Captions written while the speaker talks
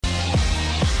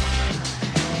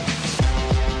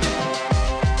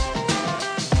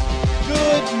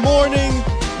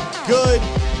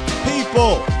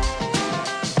people.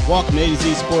 Welcome to A to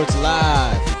Z Sports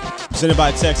Live, presented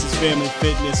by Texas Family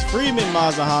Fitness, Freeman,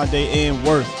 Mazda, Hyundai, and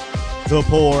Worth the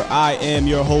Poor. I am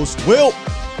your host, Will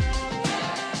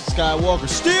Skywalker.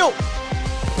 Still,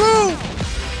 boom.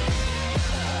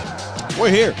 We're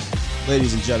here,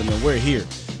 ladies and gentlemen. We're here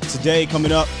today.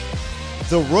 Coming up,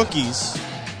 the rookies.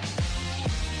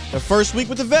 The first week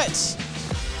with the vets.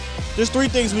 There's three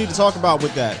things we need to talk about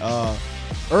with that.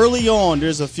 Early on,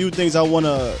 there's a few things I want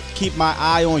to keep my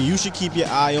eye on. You should keep your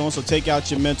eye on, so take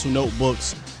out your mental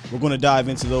notebooks. We're going to dive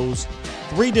into those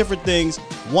three different things.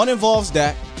 One involves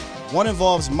Dak, one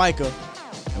involves Micah,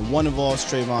 and one involves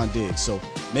Trayvon Diggs. So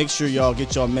make sure y'all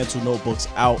get your mental notebooks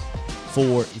out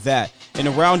for that. And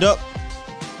the roundup,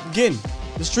 again,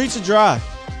 the streets are dry.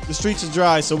 The streets are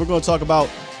dry, so we're going to talk about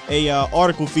a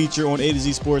article feature on A to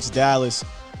Z Sports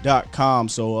Dallas.com.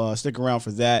 So stick around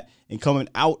for that. And coming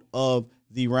out of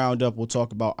the roundup, we'll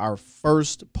talk about our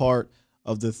first part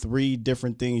of the three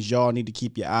different things y'all need to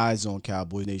keep your eyes on,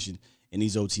 Cowboy Nation, in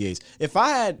these OTAs. If I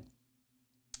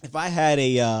had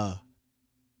a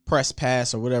press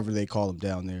pass or whatever they call them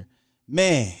down there,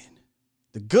 man,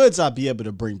 the goods I'd be able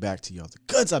to bring back to y'all. The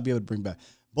goods I'd be able to bring back.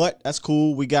 But that's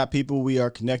cool. We got people we are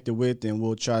connected with, and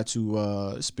we'll try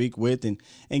to speak with and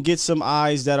get some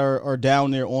eyes that are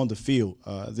down there on the field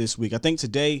this week. I think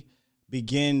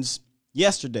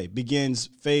yesterday begins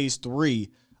phase 3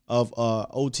 of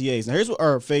OTAs.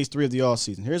 Now, phase 3 of the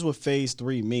offseason. Here's what phase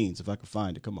 3 means, if I can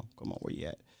find it. Come on, where you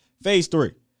at? Phase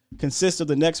 3 consists of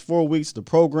the next 4 weeks of the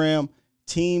program.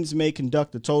 Teams may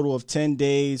conduct a total of 10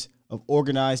 days of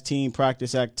organized team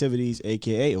practice activities,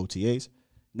 aka OTAs.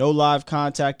 No live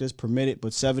contact is permitted,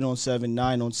 but 7-on-7,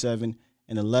 9-on-7,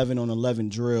 and 11-on-11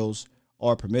 drills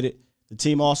are permitted. The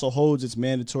team also holds its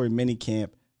mandatory mini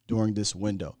camp during this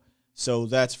window. So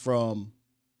that's from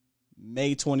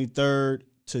May 23rd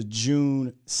to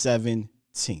June 17th.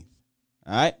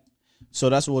 All right? So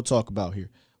that's what we'll talk about here.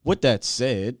 With that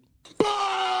said,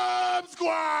 Bomb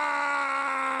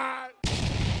Squad!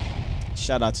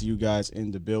 Shout out to you guys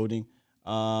in the building.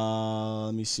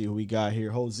 Let me see who we got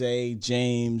here. Jose,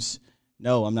 James.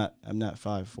 No, I'm not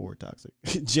 5'4" toxic.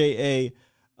 J.A.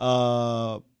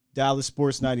 Dallas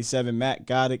Sports 97, Matt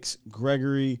Goddix,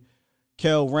 Gregory,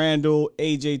 Kel Randall,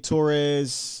 AJ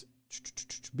Torres,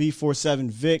 B47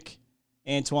 Vic,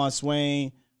 Antoine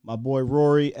Swain, my boy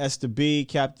Rory, S to B,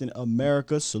 Captain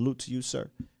America. Salute to you, sir.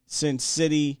 Sin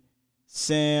City,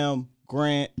 Sam,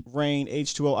 Grant, Rain,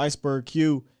 H2O, Iceberg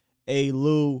Q, A.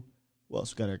 Lou. Who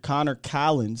else we got here? Connor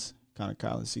Collins,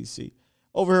 CC.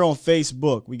 Over here on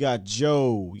Facebook, we got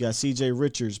Joe, we got CJ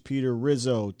Richards, Peter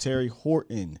Rizzo, Terry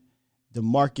Horton,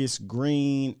 DeMarcus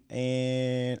Green,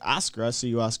 and Oscar. I see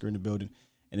you, Oscar, in the building.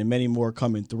 And then many more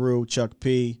coming through. Chuck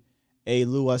P. A.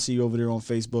 Lou, I see you over there on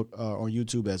Facebook, on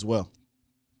YouTube as well.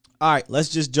 All right, let's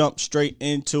just jump straight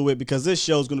into it because this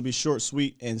show is going to be short,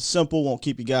 sweet, and simple. Won't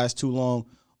keep you guys too long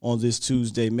on this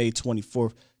Tuesday, May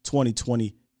 24th,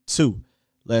 2022.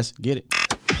 Let's get it.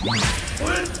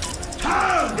 It's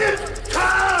time! It's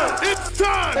time! It's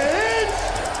time!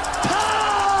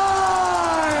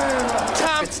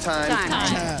 It's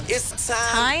time! It's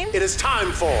time! It is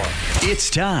time for... It's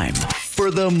time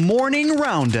for the Morning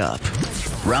Roundup.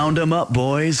 Round 'em up,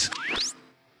 boys.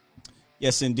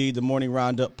 Yes, indeed, the Morning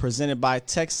Roundup presented by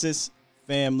Texas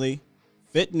Family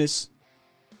Fitness.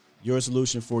 Your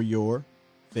solution for your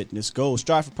fitness goals.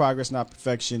 Strive for progress, not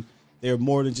perfection. They're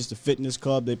more than just a fitness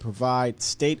club. They provide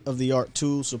state-of-the-art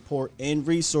tools, support, and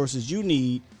resources you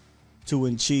need to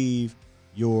achieve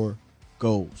your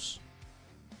goals.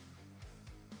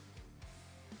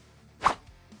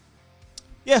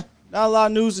 Yeah, not a lot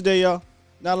of news today, y'all.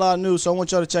 Not a lot of news. So I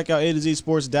want y'all to check out A to Z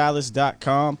Sports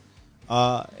Dallas.com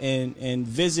and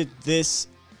visit this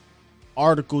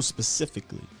article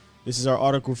specifically. This is our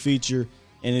article feature,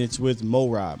 and it's with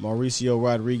Mauricio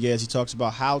Rodriguez. He talks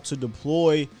about how to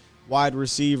deploy wide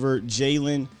receiver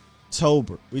Jalen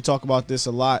Tolbert. We talk about this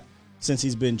a lot since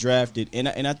he's been drafted, and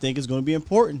I think it's going to be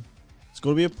important. It's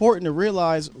going to be important to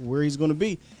realize where he's going to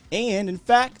be. And, in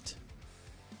fact,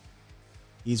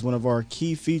 he's one of our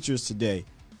key features today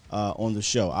on the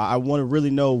show. I want to really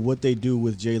know what they do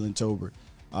with Jalen Tolbert.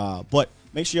 But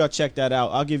make sure y'all check that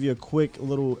out. I'll give you a quick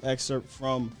little excerpt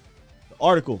from the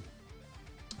article.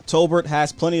 Tolbert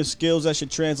has plenty of skills that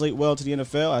should translate well to the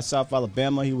NFL. At South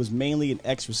Alabama, he was mainly an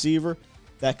X-receiver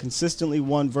that consistently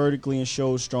won vertically and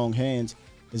showed strong hands.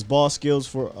 His ball skills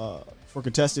for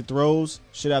contested throws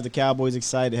should have the Cowboys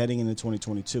excited heading into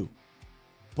 2022.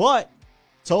 But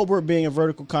Tolbert being a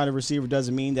vertical kind of receiver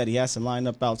doesn't mean that he has to line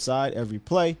up outside every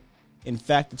play. In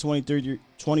fact, the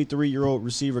 23-year-old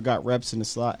receiver got reps in the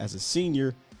slot as a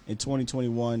senior in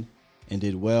 2021 and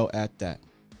did well at that.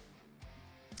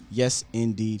 Yes,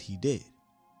 indeed, he did.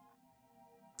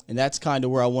 And that's kind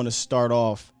of where I want to start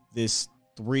off this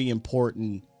 3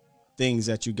 important things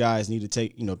that you guys need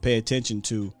to pay attention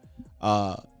to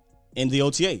in the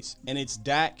OTAs. And it's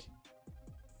Dak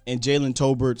and Jalen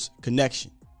Tolbert's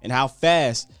connection and how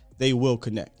fast they will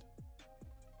connect.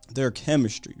 Their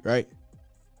chemistry, right?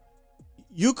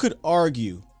 You could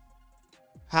argue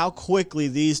how quickly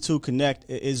these two connect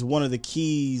is one of the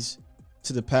keys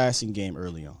to the passing game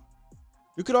early on.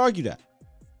 You could argue that.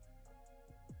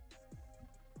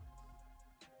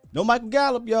 No Michael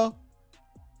Gallup, y'all.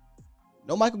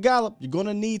 No Michael Gallup. You're going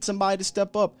to need somebody to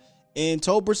step up. And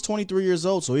Tolbert's 23 years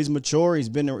old, so he's mature. He's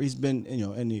been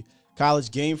in the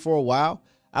college game for a while.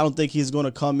 I don't think he's going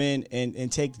to come in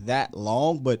and take that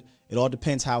long, but it all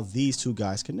depends how these two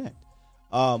guys connect.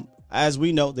 As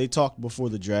we know, they talked before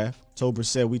the draft. Tolbert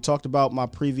said, we talked about my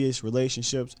previous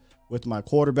relationships with my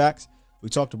quarterbacks. We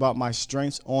talked about my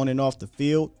strengths on and off the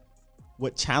field,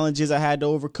 what challenges I had to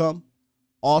overcome,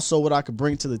 also what I could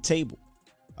bring to the table.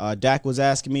 Dak was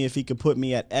asking me if he could put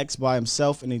me at X by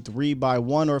himself in a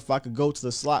 3-by-1 or if I could go to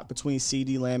the slot between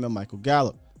CeeDee Lamb and Michael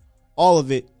Gallup. All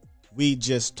of it, we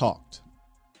just talked.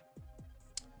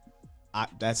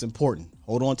 That's important.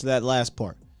 Hold on to that last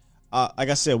part. Like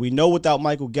I said, we know without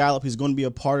Michael Gallup, he's going to be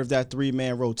a part of that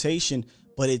 3-man rotation,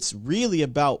 but it's really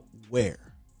about where.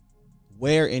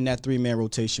 Where in that 3-man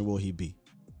rotation will he be?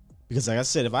 Because like I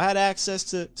said, if I had access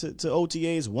to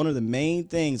OTAs, one of the main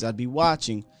things I'd be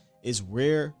watching is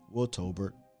where will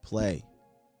Tolbert play?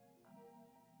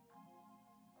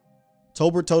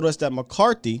 Tolbert told us that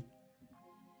McCarthy,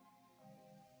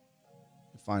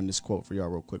 find this quote for y'all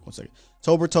real quick, 1 second.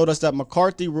 Tolbert told us that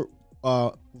McCarthy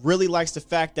really likes the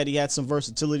fact that he had some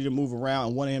versatility to move around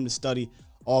and wanted him to study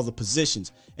all the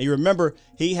positions. And you remember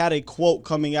he had a quote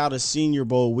coming out of Senior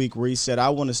Bowl week where he said, I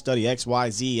want to study X,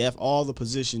 Y, Z, F, all the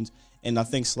positions. And I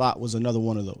think slot was another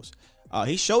one of those.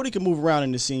 He showed he could move around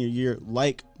in the senior year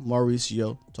like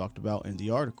Mauricio talked about in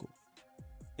the article.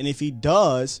 And if he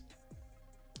does,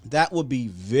 that would be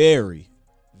very,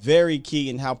 very key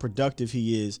in how productive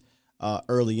he is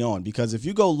early on. Because if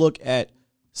you go look at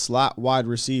slot wide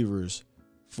receivers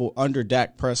for under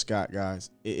Dak Prescott,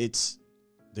 guys, it's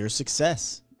their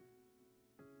success.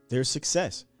 Their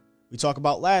success. We talk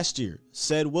about last year,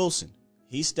 Ced Wilson.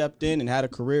 He stepped in and had a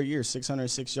career year,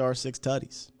 606 yards, 6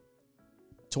 tutties.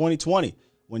 2020,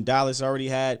 when Dallas already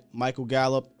had Michael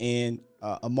Gallup and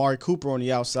Amari Cooper on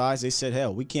the outsides, they said,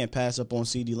 hell, we can't pass up on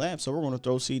CeeDee Lamb, so we're going to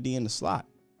throw CD in the slot.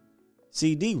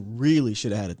 CD really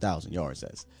should have had 1,000 yards.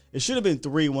 It should have been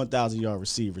 3 1,000-yard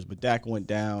receivers, but Dak went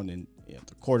down and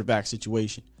the quarterback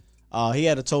situation. He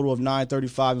had a total of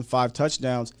 935 and 5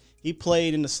 touchdowns. He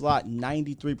played in the slot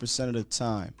 93% of the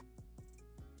time.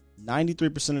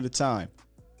 93% of the time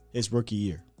his rookie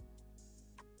year.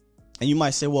 And you might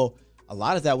say, well, a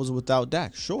lot of that was without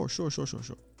Dak. Sure.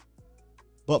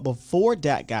 But before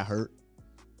Dak got hurt,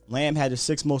 Lamb had the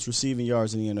 6th most receiving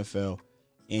yards in the NFL,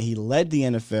 and he led the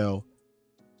NFL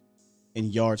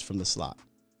in yards from the slot.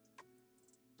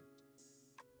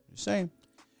 Just saying.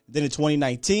 Then in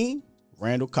 2019,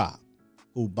 Randall Cobb,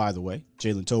 who, by the way,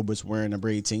 Jalen Tolbert's wearing number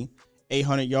 18,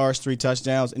 800 yards, 3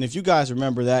 touchdowns. And if you guys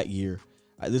remember that year,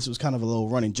 this was kind of a little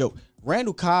running joke.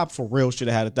 Randall Cobb, for real, should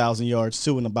have had 1,000 yards,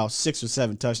 too, and about 6 or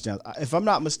 7 touchdowns. If I'm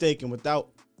not mistaken, without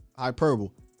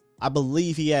hyperbole, I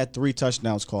believe he had 3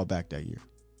 touchdowns called back that year.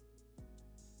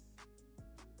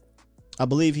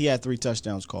 And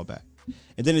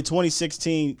then in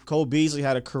 2016, Cole Beasley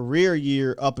had a career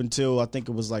year up until I think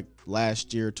it was like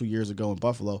last year, 2 years ago in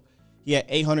Buffalo. He had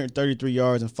 833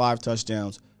 yards and 5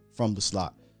 touchdowns from the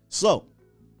slot. So,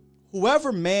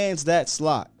 whoever mans that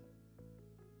slot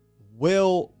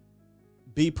will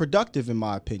be productive, in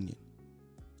my opinion.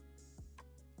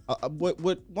 One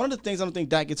of the things I don't think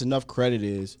Dak gets enough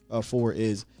credit for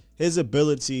is his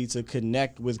ability to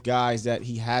connect with guys that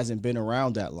he hasn't been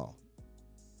around that long.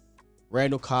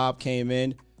 Randall Cobb came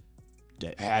in,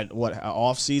 had an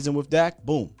off season with Dak,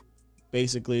 boom,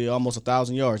 basically almost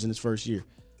 1,000 yards in his first year.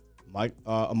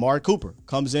 Amari Cooper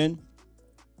comes in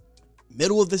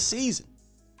middle of the season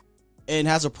and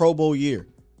has a Pro Bowl year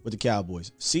with the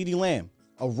Cowboys. CeeDee Lamb,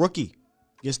 a rookie,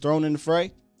 gets thrown in the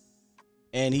fray,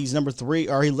 and he's number 3,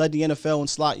 or he led the NFL in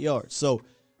slot yards. So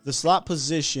the slot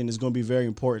position is going to be very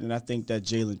important, and I think that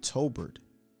Jalen Tolbert,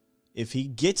 if he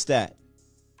gets that,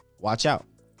 watch out.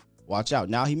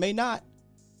 Now, he may not.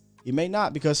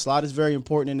 Because slot is very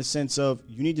important in the sense of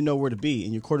you need to know where to be,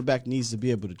 and your quarterback needs to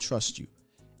be able to trust you.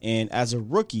 And as a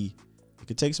rookie, it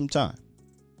could take some time.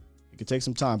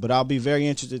 But I'll be very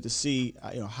interested to see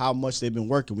how much they've been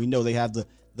working. We know they have the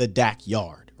the Dak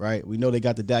yard, right? We know they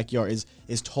got the Dak yard. Is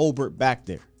Tolbert back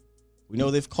there? We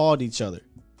know they've called each other.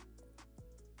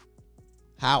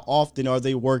 How often are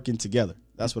they working together?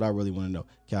 That's what I really want to know,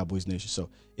 Cowboys Nation. So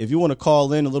if you want to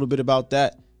call in a little bit about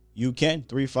that, you can.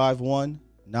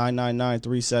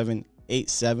 351-999-3787.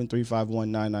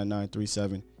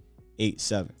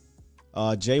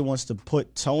 351-999-3787. Jay wants to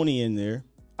put Tony in there.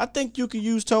 I think you could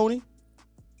use Tony.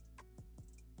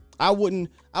 I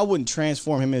wouldn't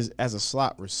transform him as a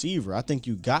slot receiver. I think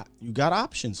you got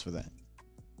options for that.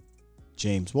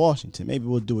 James Washington. Maybe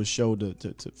we'll do a show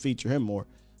to feature him more.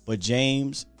 But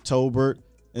James, Tolbert,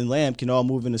 and Lamb can all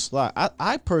move in the slot.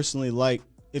 I personally like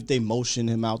if they motion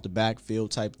him out the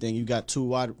backfield type thing. You got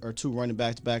two running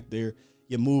backs back there.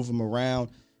 You move him around.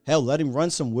 Hell, let him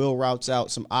run some wheel routes out,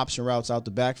 some option routes out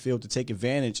the backfield to take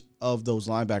advantage of those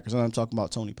linebackers. And I'm talking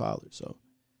about Tony Pollard. So,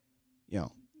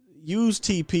 use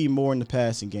TP more in the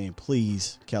passing game,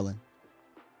 please, Kellen.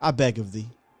 I beg of thee.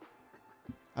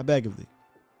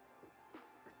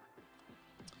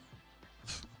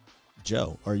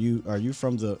 Joe, are you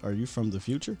from the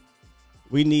future?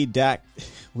 We need Dak.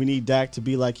 We need Dak to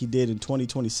be like he did in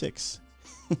 2026.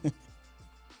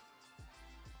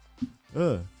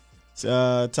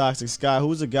 Toxic Sky,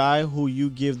 who's the guy who you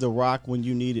give the rock when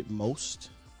you need it most?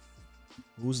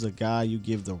 Who's the guy you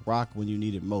give the rock when you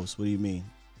need it most? What do you mean?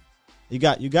 You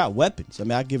got weapons. I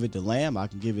mean, I give it to Lamb. I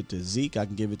can give it to Zeke. I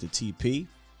can give it to TP.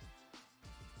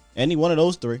 Any one of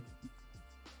those three.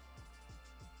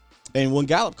 And when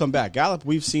Gallup come back, Gallup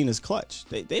we've seen is clutch.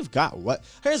 They've got what?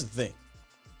 Here's the thing.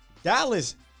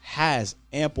 Dallas has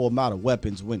ample amount of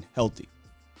weapons when healthy.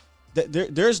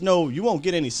 There's no, you won't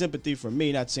get any sympathy from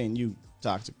me, not saying you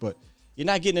toxic, but you're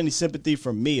not getting any sympathy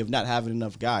from me of not having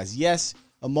enough guys. Yes,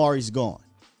 Amari's gone.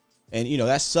 And,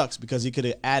 that sucks because he could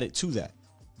have added to that.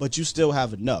 But you still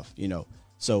have enough,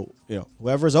 So,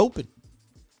 whoever's open.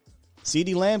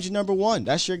 CD Lamb's your number one.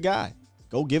 That's your guy.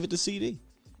 Go give it to CD.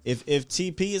 If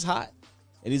TP is hot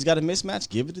and he's got a mismatch,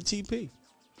 give it to TP.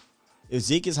 If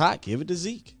Zeke is hot, give it to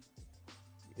Zeke.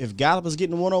 If Gallup is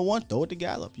getting one-on-one, throw it to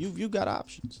Gallup. You've got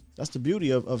options. That's the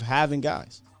beauty of having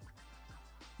guys.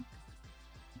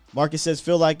 Marcus says,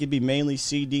 feel like it'd be mainly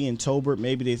CD and Tolbert.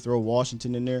 Maybe they throw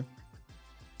Washington in there.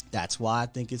 That's why I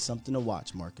think it's something to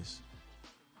watch, Marcus.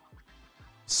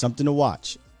 Something to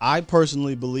watch. I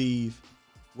personally believe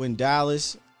when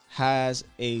Dallas has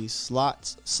a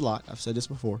slot, I've said this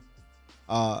before,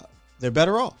 they're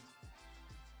better off.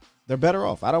 They're better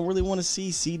off. I don't really want to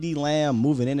see CD Lamb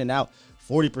moving in and out,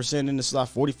 40% in the slot,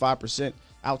 45%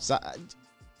 outside.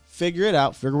 Figure it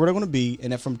out. Figure where they're going to be.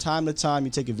 And then from time to time,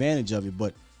 you take advantage of it.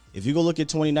 But if you go look at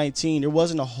 2019, there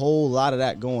wasn't a whole lot of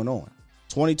that going on.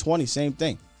 2020, same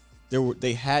thing.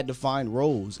 They had to find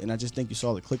roles, and I just think you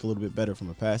saw it click a little bit better from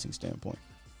a passing standpoint.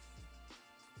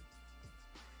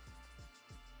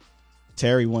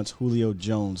 Terry wants Julio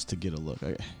Jones to get a look.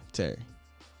 Okay, Terry.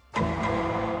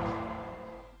 I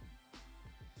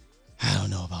don't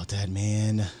know about that,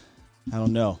 man. I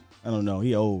don't know.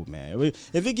 He old, man.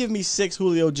 If he give me 6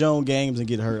 Julio Jones games and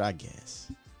get hurt, I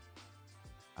guess.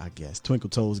 Twinkle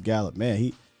Toes Gallup,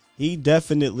 man. He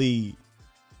definitely,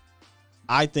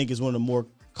 I think, is one of the more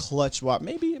clutch.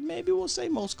 Maybe we'll say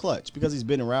most clutch because he's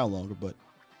been around longer, but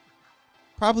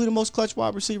probably the most clutch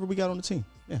wide receiver we got on the team.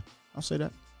 Yeah, I'll say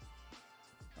that.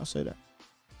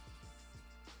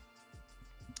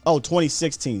 Oh,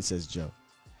 2016, says Joe.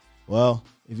 Well,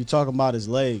 if you're talking about his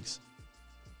legs,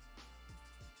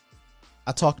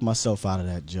 I talked myself out of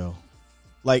that, Joe.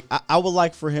 Like, I would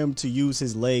like for him to use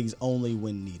his legs only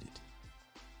when needed.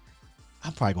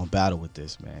 I'm probably going to battle with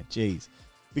this, man. Jeez.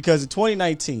 Because in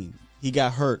 2019, he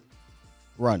got hurt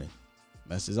running.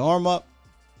 Messed his arm up.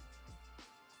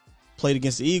 Played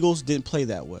against the Eagles. Didn't play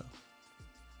that well.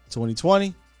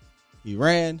 2020, he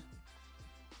ran.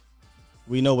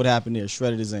 We know what happened there.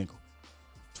 Shredded his ankle.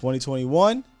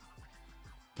 2021,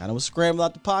 kind of was scrambling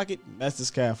out the pocket. Messed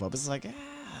his calf up. It's like, I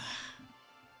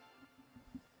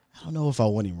don't know if I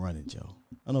want him running, Joe.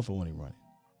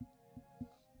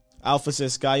 Alpha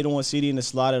says, Sky, you don't want CD in the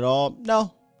slot at all?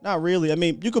 No, not really. I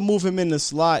mean, you can move him in the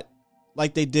slot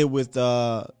like they did with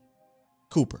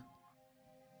Cooper.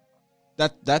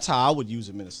 That's how I would use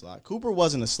him in the slot. Cooper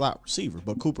wasn't a slot receiver,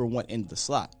 but Cooper went into the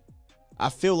slot. I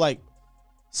feel like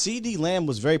CD Lamb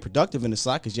was very productive in the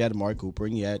slot because you had Amari Cooper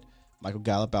and you had Michael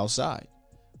Gallup outside.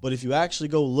 But if you actually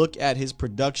go look at his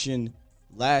production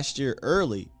last year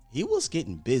early, he was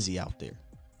getting busy out there.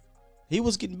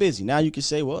 Now you can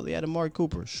say, well, they had Amari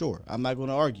Cooper. Sure, I'm not going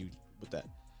to argue with that.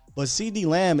 But CD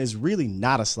Lamb is really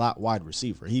not a slot wide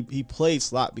receiver. He played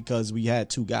slot because we had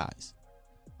 2 guys.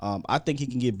 I think he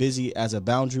can get busy as a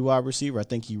boundary wide receiver. I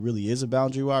think he really is a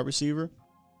boundary wide receiver.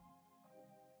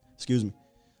 Excuse me.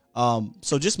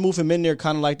 So just move him in there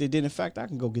kind of like they did. In fact, I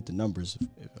can go get the numbers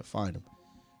if I find them.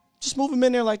 Just move him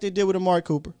in there like they did with Amari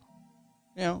Cooper.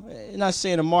 You know, not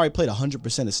saying Amari played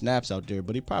 100% of snaps out there,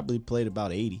 but he probably played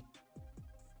about 80.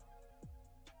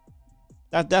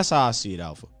 That's how I see it,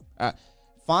 Alpha.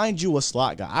 Find you a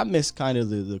slot guy. I miss kind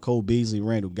of the Cole Beasley,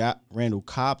 Randall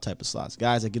Cobb type of slots.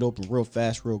 Guys that get open real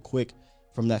fast, real quick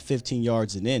from that 15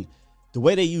 yards and in. The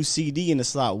way they use CD in the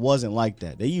slot wasn't like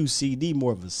that. They used CD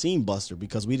more of a seam buster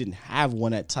because we didn't have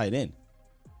one at tight end,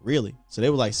 really. So they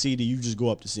were like, CD, you just go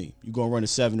up the seam. You go and run a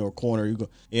 7 or a corner. You know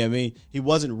what I mean? He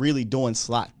wasn't really doing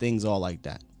slot things all like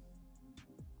that.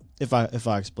 If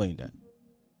I explained that.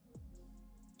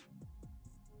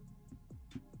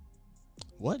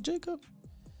 What, Jacob?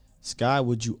 Sky,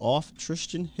 would you off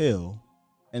Tristan Hill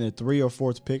and a 3 or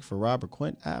 4th pick for Robert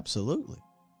Quinn? Absolutely.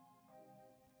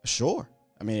 Sure.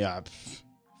 I mean,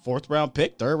 4th round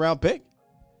pick, 3rd round pick,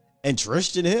 and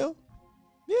Tristan Hill?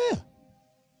 Yeah.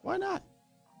 Why not?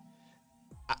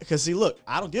 Because, see, look,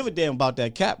 I don't give a damn about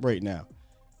that cap right now.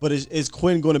 But is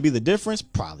Quinn going to be the difference?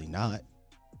 Probably not.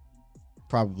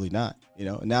 Probably not. You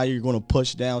know, now you're going to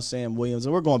push down Sam Williams.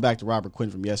 And we're going back to Robert Quinn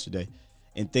from yesterday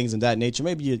and things of that nature.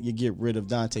 Maybe you get rid of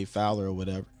Dante Fowler or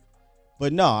whatever.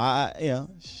 But no,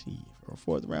 for a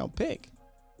 4th round pick,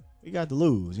 we got to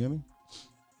lose. You know what I mean?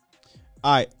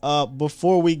 All right,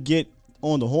 before we get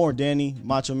on the horn, Danny,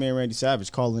 Macho Man Randy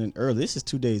Savage calling in early. This is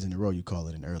 2 days in a row you call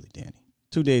it in early, Danny.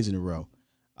 2 days in a row.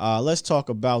 Let's talk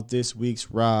about this week's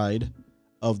ride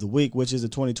of the week, which is the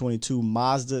 2022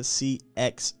 Mazda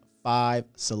CX-5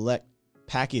 Select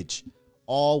Package.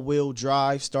 All-wheel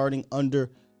drive starting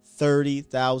under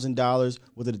 $30,000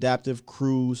 with an adaptive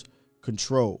cruise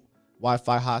control.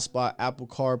 Wi-Fi hotspot, Apple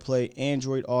CarPlay,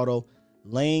 Android Auto,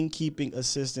 lane keeping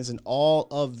assistance, and all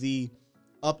of the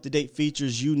up-to-date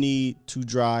features you need to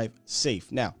drive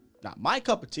safe. Now, not my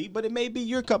cup of tea, but it may be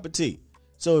your cup of tea.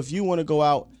 So if you want to go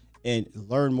out and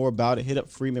learn more about it, hit up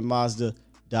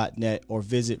freemanmazda.net or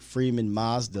visit Freeman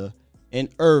Mazda in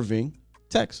Irving,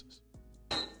 Texas.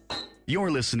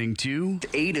 You're listening to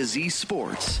A to Z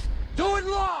Sports. Do it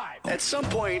live! At some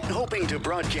point, hoping to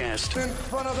broadcast In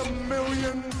front of the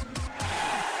millions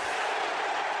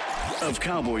of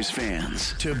Cowboys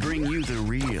fans to bring you the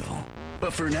real.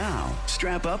 But for now,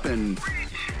 strap up and reach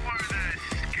for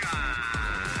the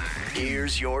sky.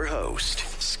 Here's your host,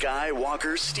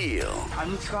 Skywalker Steele. I'm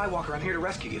Luke Skywalker. I'm here to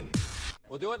rescue you.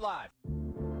 We'll do it live.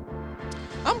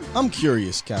 I'm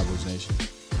curious, Cowboys Nation,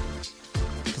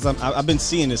 because I've been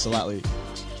seeing this a lot lately.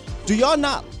 Do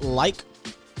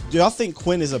y'all think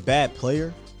Quinn is a bad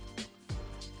player?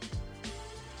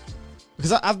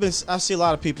 Because I see a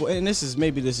lot of people, and this is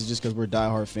just because we're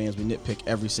diehard fans. We nitpick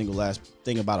every single last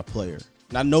thing about a player.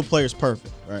 Now, no player's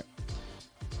perfect, right?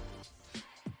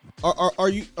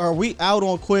 Are we out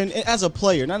on Quinn as a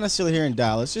player? Not necessarily here in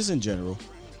Dallas, just in general,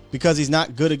 because he's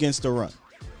not good against the run.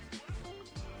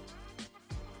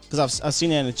 Because I've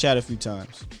seen that in the chat a few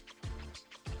times.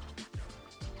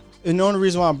 And the only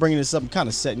reason why I'm bringing this up, I'm kind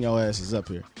of setting y'all asses up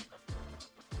here.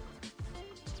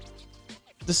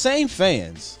 The same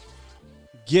fans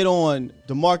get on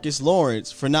DeMarcus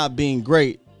Lawrence for not being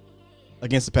great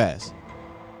against the pass.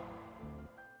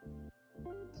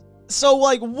 So,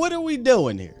 like, what are we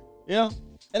doing here? You know?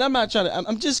 And I'm not trying to,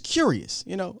 I'm just curious.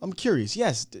 You know, I'm curious.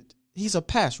 Yes, he's a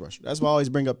pass rusher. That's why I always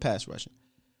bring up pass rushing.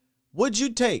 Would you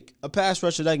take a pass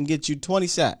rusher that can get you 20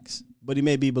 sacks, but he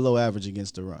may be below average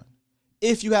against the run,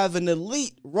 if you have an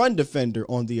elite run defender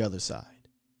on the other side?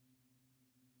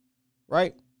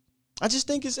 Right? I just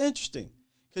think it's interesting.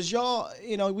 Because y'all,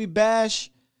 you know, we bash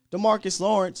DeMarcus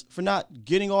Lawrence for not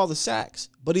getting all the sacks,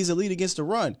 but he's elite against the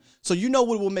run. So you know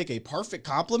what will make a perfect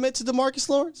compliment to DeMarcus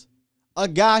Lawrence? A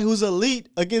guy who's elite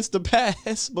against the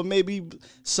pass, but maybe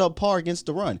subpar against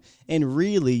the run. And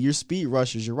really, your speed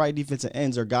rushers, your right defensive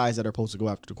ends are guys that are supposed to go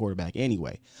after the quarterback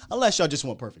anyway. Unless y'all just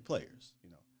want perfect players, you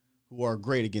know, who are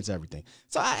great against everything.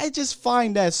 So I just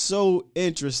find that so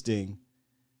interesting,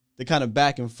 the kind of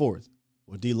back and forth.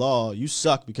 Well, D-Law, you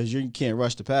suck because you can't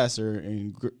rush the passer,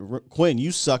 and Quinn,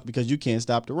 you suck because you can't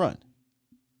stop the run.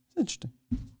 It's interesting.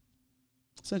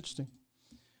 It's interesting.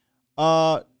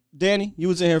 Danny, you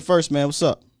was in here first, man. What's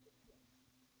up?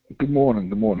 Good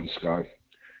morning, Sky.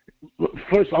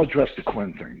 First, I'll address the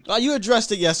Quinn thing. Oh, you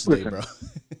addressed it yesterday, bro.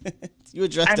 You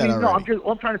addressed that already. No,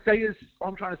 all I'm trying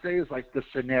to say is like the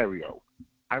scenario.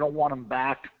 I don't want him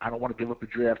back. I don't want to give up a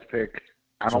draft pick.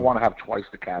 I don't want to have twice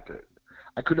the cap hit.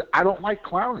 I don't like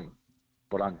Clowney,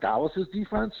 but on Dallas's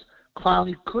defense,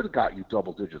 Clowney could have got you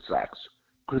double-digit sacks.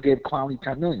 Could have gave Clowney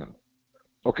 $10 million.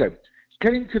 Okay,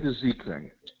 getting to the Zeke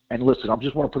thing, and listen, I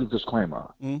just want to put a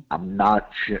disclaimer. I'm not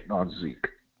shitting on Zeke.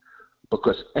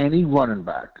 because any running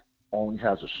back only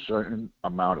has a certain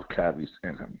amount of carries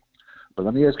in him. But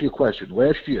let me ask you a question.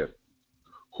 Last year,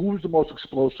 who was the most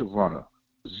explosive runner,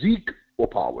 Zeke or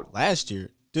Pollard? Last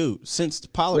year, dude, since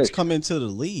Pollard's come into the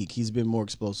league, he's been more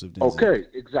explosive than Zeke. Okay,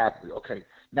 exactly. Okay.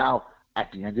 Now,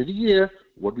 at the end of the year,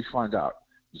 what did we find out?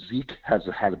 Zeke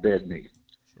had a bad knee.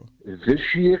 Sure. This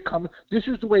year this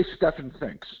is the way Stephen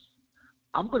thinks.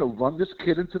 I'm going to run this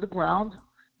kid into the ground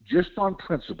just on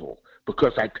principle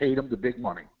because I paid him the big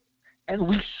money. And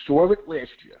we saw it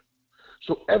last year.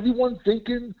 So everyone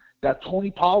thinking that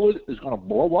Tony Pollard is going to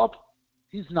blow up,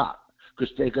 he's not.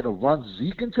 Because they're going to run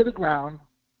Zeke into the ground.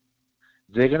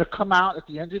 They're going to come out at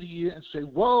the end of the year and say,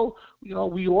 whoa,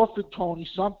 we offered Tony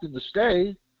something to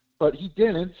stay, but he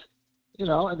didn't, and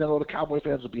then all the Cowboy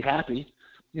fans will be happy.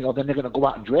 Then they're going to go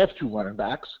out and draft 2 running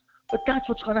backs. But that's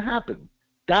what's going to happen.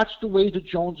 That's the way the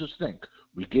Joneses think.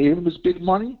 We gave him his big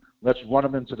money. Let's run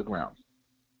him into the ground.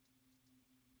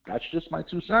 That's just my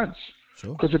 2 cents.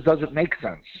 Sure. Because it doesn't make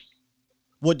sense.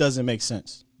 What doesn't make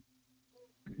sense?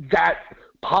 That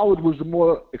Pollard was the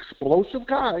more explosive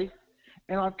guy,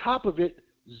 and on top of it,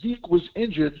 Zeke was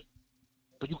injured,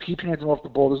 but you keep handing off the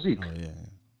ball to Zeke. Oh, yeah.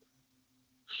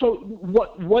 So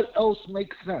what else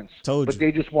makes sense? But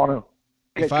they just want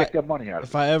to get their money out of it.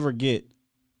 If I ever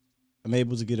I'm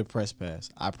able to get a press pass,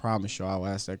 I promise you I'll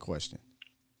ask that question.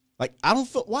 Like, I don't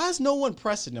feel, why is no one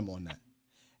pressing them on that?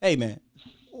 Hey, man,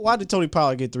 why did Tony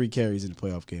Pollard get 3 carries in the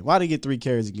playoff game? Why did he get 3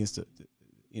 carries against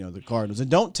the Cardinals?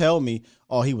 And don't tell me,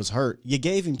 he was hurt. You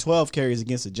gave him 12 carries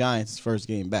against the Giants his first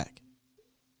game back.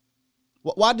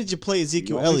 Why did you play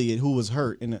Ezekiel Elliott, who was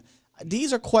hurt? And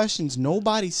these are questions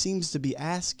nobody seems to be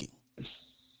asking.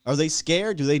 Are they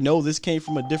scared? Do they know this came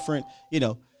from a different,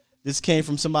 this came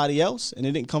from somebody else and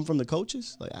it didn't come from the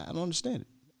coaches? Like, I don't understand it.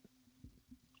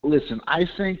 Listen, I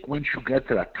think once you get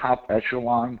to the top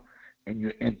echelon and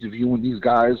you're interviewing these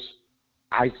guys,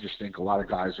 I just think a lot of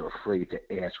guys are afraid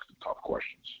to ask the tough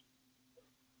questions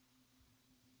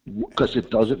because it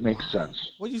doesn't make sense.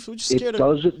 What you scared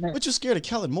of? What you scared of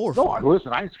Kellen Moore for? No,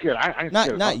 listen, I ain't scared. I ain't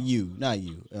scared. Not you.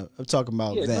 I'm talking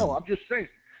about them. No, I'm just saying.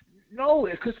 No,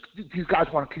 because these guys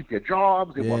want to keep their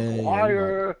jobs. They want to go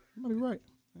higher. You're right.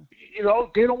 They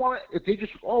don't want to. If they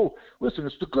just, listen,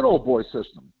 it's the good old boy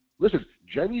system. Listen,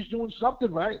 Jerry's doing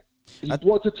something right. He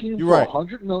bought the team for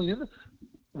 $100 million.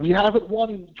 We haven't won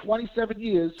in 27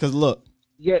 years. Because look,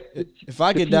 if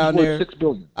I get down there, $6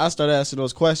 billion. I start asking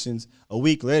those questions a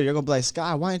week later. You're gonna be like,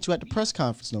 Sky, why ain't you at the press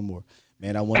conference no more?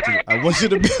 Man, I went to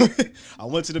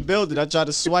the building. I tried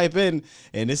to swipe in,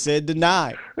 and it said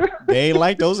denied. They ain't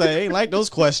like those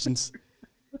questions.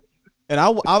 And I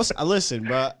listen,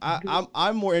 bro.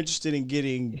 I'm more interested in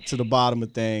getting to the bottom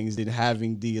of things than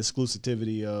having the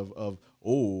exclusivity of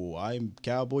I'm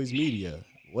Cowboys media,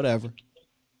 whatever.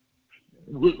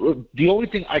 The only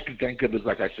thing I can think of is,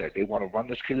 like I said, they want to run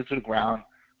this kid into the ground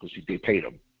because they paid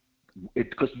him.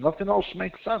 Because nothing else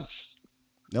makes sense.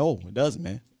 No, it doesn't,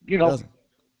 man. It doesn't.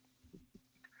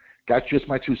 That's just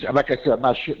my 2 cents. Like I said, I'm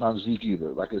not shitting on Zeke either.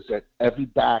 Like I said, every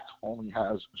back only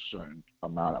has a certain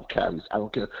amount of carries. I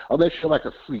don't care. Unless you're like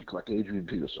a freak, like Adrian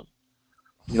Peterson,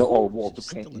 or Walter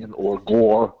Payton or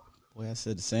Gore. Boy, I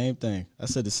said the same thing. I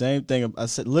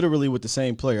said literally with the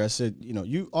same player. I said,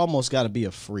 you almost got to be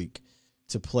a freak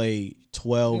to play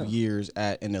 12 years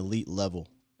at an elite level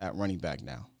at running back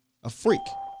now. A freak.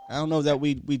 I don't know that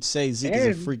we'd say Zeke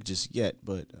is a freak just yet,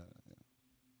 but.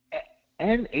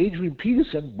 And Adrian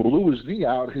Peterson blew his knee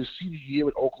out his senior year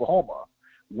at Oklahoma.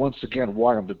 Once again,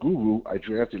 why I'm the guru, I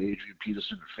drafted Adrian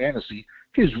Peterson in fantasy.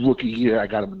 His rookie year, I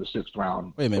got him in the 6th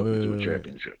round. Wait a minute, wait.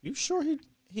 Championship. You sure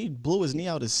he blew his knee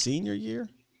out his senior year?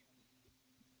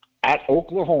 At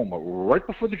Oklahoma, right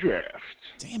before the draft.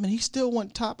 Damn, and he still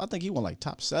went top. I think he went like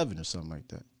top 7 or something like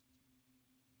that.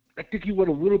 I think he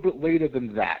went a little bit later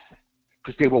than that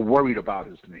because they were worried about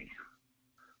his knee.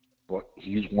 But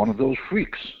he's one of those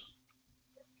freaks.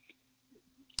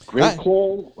 Great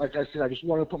call. Like I said, I just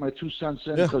wanted to put my 2 cents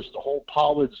in because the whole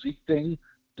Pollard Zeke thing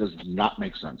does not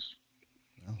make sense.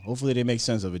 Hopefully they make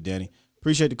sense of it, Danny.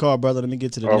 Appreciate the call, brother. Let me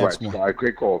get to the next one. All right,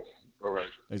 great call. All right.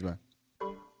 Thanks, man.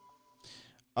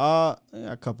 I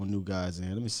got a couple new guys in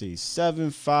here. Let me see.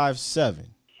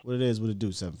 757. What it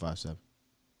do, 757?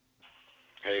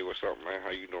 Hey, what's up, man? How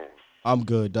you doing? I'm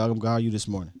good, dog. I'm good. How are you this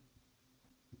morning?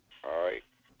 All right.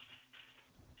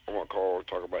 I want to call and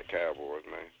talk about Cowboys,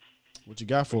 man. What you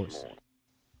got for us?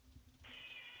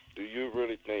 Do you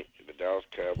really think the Dallas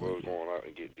Cowboys going out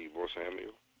and get Deebo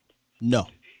Samuel? No,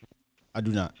 I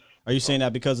do not. Are you saying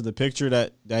that because of the picture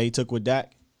that he took with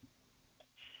Dak?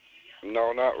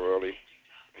 No, not really.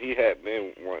 He had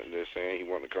been saying he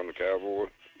wanted to come to Cowboys.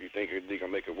 You think they're going to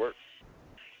make it work?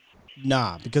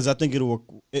 Nah, because I think it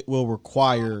will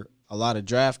require a lot of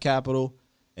draft capital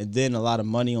and then a lot of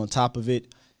money on top of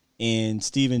it. And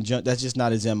Steven Jones, that's just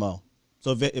not his MO.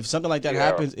 So if something like that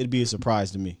happens, it'd be a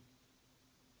surprise to me.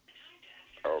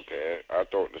 Okay, I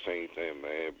thought the same thing,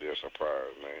 man. It'd be a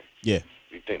surprise, man. Yeah.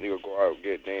 You think they'll go out and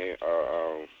get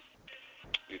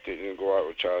you think they'll go out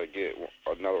and try to get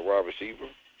another wide receiver?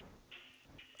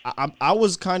 I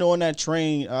was kind of on that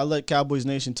train. I let Cowboys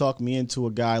Nation talk me into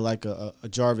a guy like a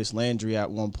Jarvis Landry at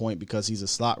one point because he's a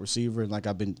slot receiver, and like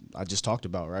I just talked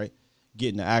about, right?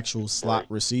 Getting an actual slot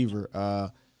receiver.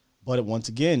 But once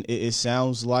again, it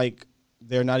sounds like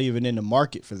they're not even in the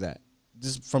market for that.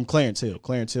 This is from Clarence Hill.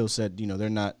 Clarence Hill said, they're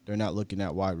not looking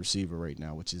at wide receiver right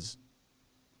now, which is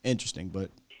interesting,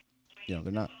 but they're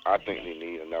not. I think they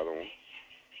need another one.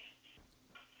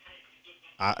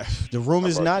 The room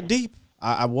is not deep.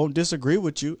 I won't disagree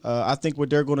with you. I think what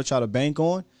they're going to try to bank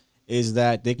on is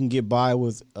that they can get by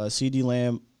with CeeDee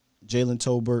Lamb, Jalen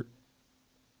Tolbert,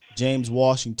 James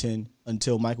Washington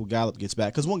until Michael Gallup gets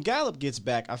back. Because when Gallup gets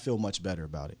back, I feel much better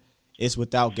about it. It's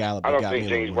without Gallup. I don't think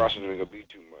James Washington is going to be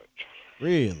too much.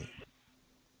 Really?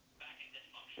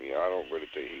 Yeah, I don't really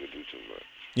think he can do too much.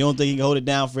 You don't think he can hold it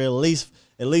down for at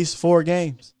least 4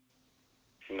 games?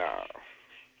 Nah.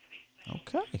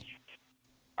 Okay.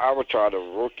 I would try the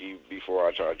rookie before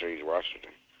I try James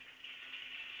Washington.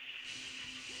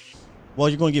 Well,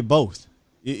 you're going to get both.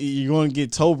 You're going to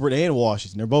get Tolbert and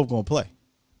Washington. They're both going to play.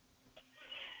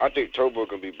 I think Tolbert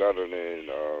can be better than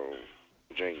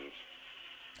James.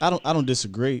 I don't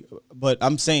disagree, but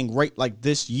I'm saying right like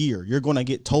this year, you're going to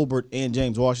get Tolbert and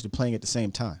James Washington playing at the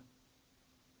same time.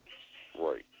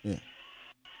 Right. Yeah.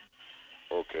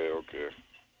 Okay.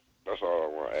 That's all I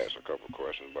want to ask a couple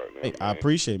questions about now. Hey, man. I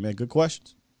appreciate it, man. Good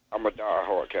questions. I'm a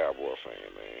diehard Cowboy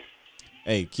fan, man.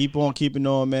 Hey, keep on keeping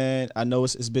on, man. I know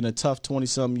it's been a tough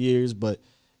 20-something years, but,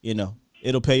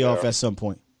 it'll pay off at some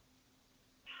point.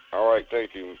 All right,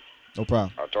 thank you. No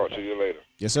problem. I'll talk to you later.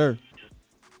 Yes, sir.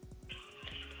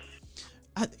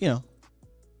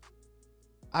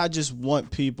 I just want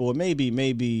people, maybe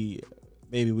we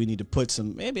need to put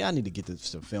maybe I need to get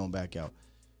some film back out.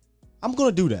 I'm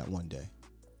going to do that one day.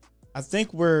 I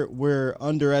think we're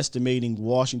underestimating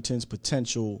Washington's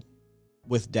potential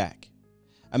with Dak.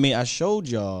 I mean, I showed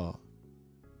y'all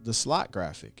the slot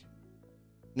graphic.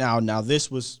 Now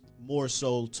this was more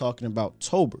so talking about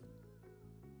Tolbert,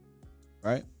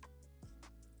 right?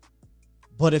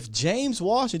 But if James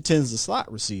Washington's the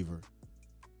slot receiver,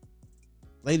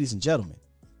 ladies and gentlemen,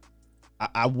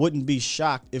 I wouldn't be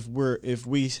shocked if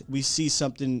we see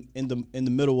something in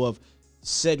the middle of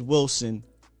Ced Wilson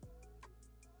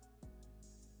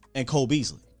and Cole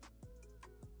Beasley.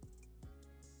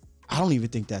 I don't even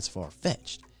think that's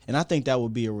far-fetched. And I think that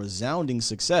would be a resounding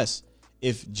success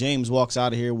if James walks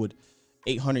out of here with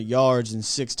 800 yards and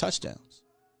 6 touchdowns.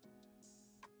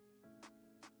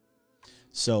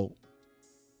 So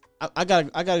I gotta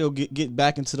go get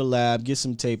back into the lab, get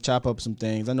some tape, chop up some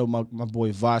things. I know my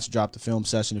boy Voch dropped the film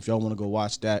session. If y'all want to go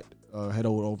watch that, head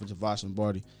over to Voch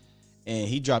Lombardi. And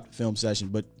he dropped the film session.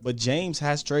 But James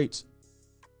has traits.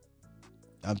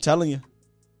 I'm telling you,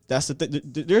 that's the thing.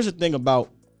 There's a thing about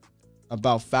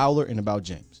Fowler and about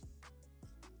James.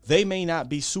 They may not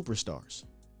be superstars,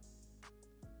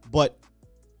 but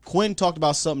Quinn talked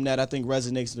about something that I think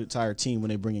resonates with the entire team when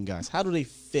they bring in guys. How do they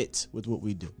fit with what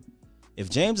we do? If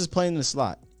James is playing in the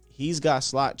slot, he's got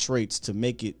slot traits to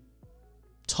make it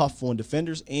tough on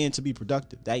defenders and to be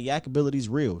productive. That yak ability is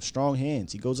real. Strong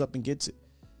hands. He goes up and gets it.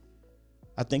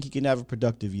 I think he can have a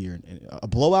productive year. A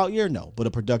blowout year? No, but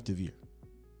a productive year.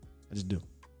 I just do.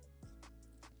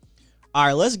 All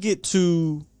right, let's get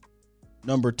to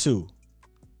number 2.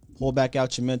 Pull back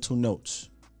out your mental notes.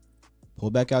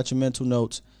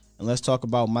 And let's talk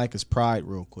about Micah's pride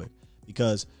real quick,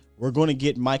 because we're going to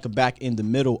get Micah back in the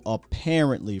middle,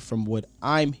 apparently, from what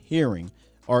I'm hearing,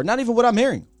 or not even what I'm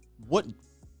hearing, what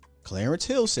Clarence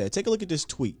Hill said. Take a look at this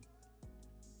tweet.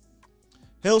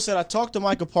 Hill said, I talked to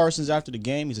Micah Parsons after the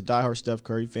game. He's a diehard Steph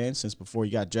Curry fan since before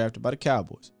he got drafted by the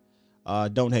Cowboys.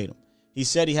 Don't hate him. He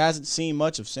said he hasn't seen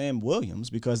much of Sam Williams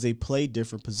because they play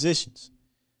different positions.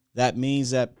 That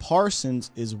means that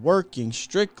Parsons is working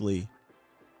strictly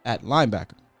at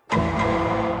linebacker.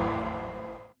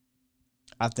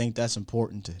 I think that's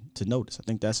important to notice. I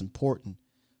think that's important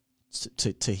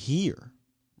to hear,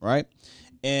 right?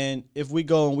 And if we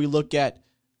go and we look at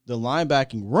the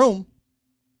linebacking room,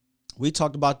 we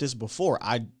talked about this before.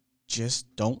 I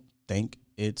just don't think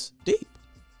it's deep.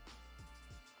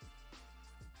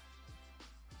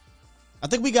 I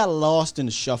think we got lost in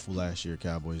the shuffle last year,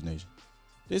 Cowboys Nation.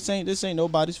 This ain't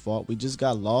nobody's fault. We just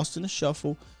got lost in the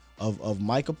shuffle of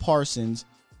Micah Parsons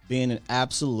being an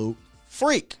absolute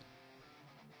freak.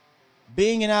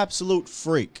 Being an absolute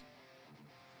freak.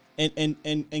 And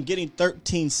getting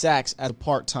 13 sacks as a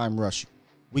part-time rusher.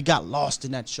 We got lost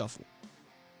in that shuffle.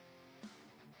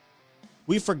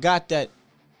 We forgot that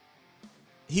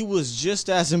he was just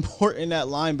as important at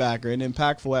linebacker and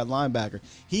impactful at linebacker.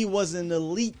 He was an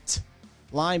elite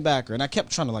linebacker. And I kept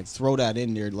trying to throw that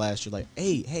in there last year.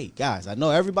 Hey, guys, I know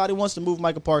everybody wants to move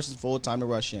Micah Parsons full-time to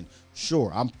rush in.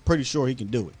 Sure, I'm pretty sure he can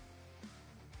do it.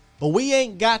 But we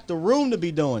ain't got the room to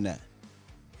be doing that.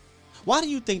 Why do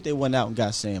you think they went out and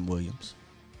got Sam Williams?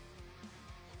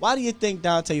 Why do you think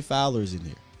Dante Fowler's in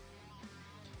here?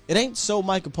 It ain't so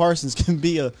Micah Parsons can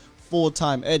be a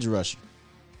full-time edge rusher.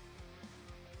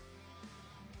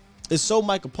 It's so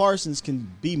Micah Parsons can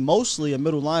be mostly a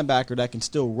middle linebacker that can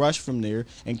still rush from there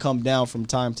and come down from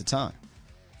time to time.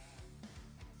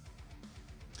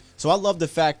 So I love the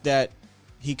fact that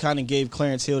he kind of gave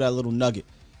Clarence Hill that little nugget.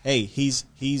 Hey, he's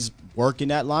working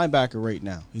at linebacker right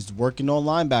now. He's working on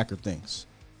linebacker things.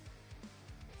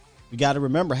 We got to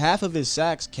remember, half of his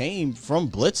sacks came from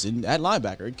blitzing at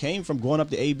linebacker. It came from going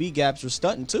up the AB gaps or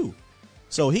stunting too.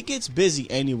 So he gets busy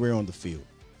anywhere on the field.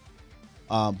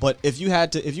 But if you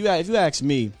ask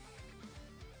me,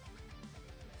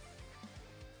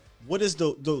 what is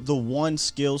the one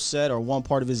skill set or one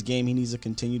part of his game he needs to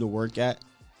continue to work at?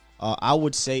 I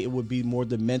would say it would be more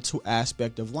the mental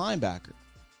aspect of linebacker.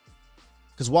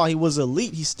 Because while he was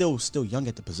elite, he's still young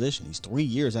at the position. He's 3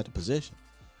 years at the position.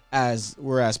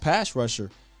 Whereas pass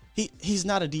rusher, he's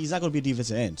not going to be a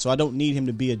defensive end. So I don't need him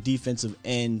to be a defensive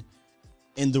end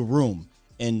in the room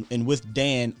and with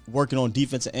Dan working on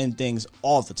defensive end things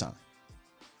all the time.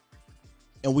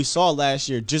 And we saw last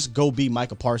year, just go be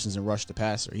Micah Parsons and rush the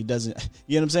passer. He doesn't,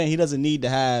 you know what I'm saying? He doesn't need to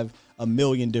have a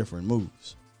million different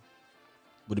moves.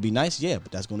 Would it be nice? Yeah,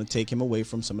 but that's going to take him away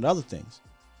from some of the other things.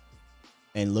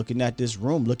 And looking at this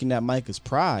room, looking at Micah's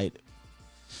pride,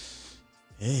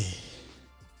 hey,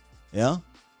 yeah.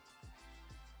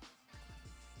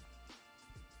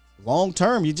 Long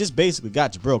term, you just basically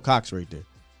got Jabril Cox right there.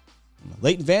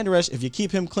 Leighton Vander Esch, if you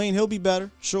keep him clean, he'll be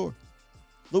better, sure.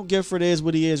 Luke Gifford is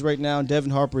what he is right now, and Devin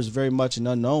Harper is very much an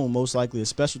unknown, most likely a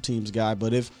special teams guy.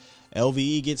 But if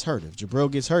LVE gets hurt, if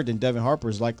Jabril gets hurt, then Devin Harper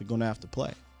is likely going to have to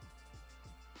play.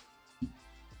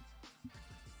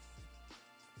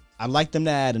 I'd like them to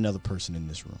add another person in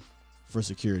this room for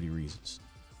security reasons.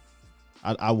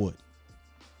 I would.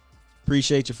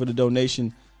 Appreciate you for the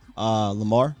donation,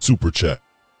 Lamar. Super chat.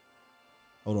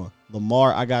 Hold on.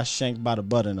 Lamar, I got shanked by the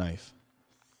butter knife.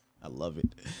 I love it.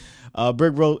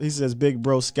 Big Bro, he says, Big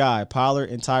Bro Sky, Pollard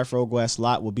and Ty Frogel at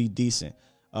slot will be decent.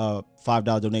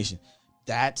 $5 donation.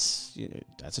 That's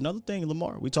another thing,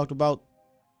 Lamar. We talked about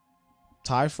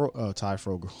Ty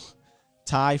Frogel.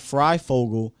 Ty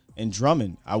Freifogel and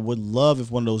Drummond. I would love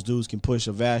if one of those dudes can push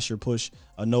a Vasher, push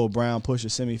a Noah Brown, push a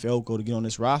Semi Fioco to get on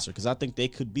this roster, because I think they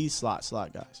could be slot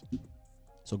guys.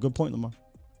 So good point, Lamar.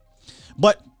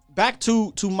 But back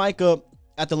to Micah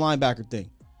at the linebacker thing.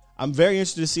 I'm very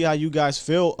interested to see how you guys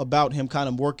feel about him kind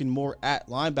of working more at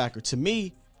linebacker. To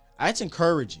me, that's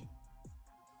encouraging.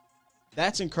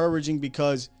 That's encouraging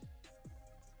because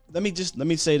let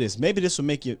me say this. Maybe this will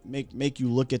make you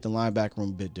look at the linebacker room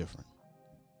a bit different.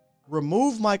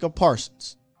 Remove Micah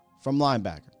Parsons from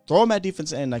linebacker. Throw him at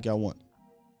defensive end like y'all want.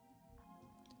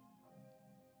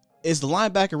 Is the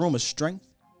linebacker room a strength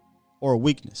or a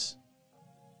weakness?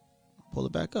 Pull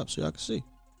it back up so y'all can see.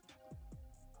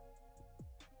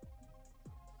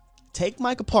 Take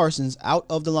Micah Parsons out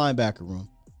of the linebacker room.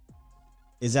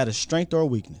 Is that a strength or a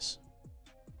weakness?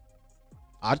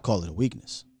 I'd call it a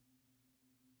weakness.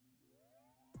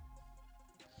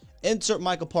 Insert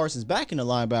Micah Parsons back in the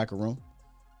linebacker room.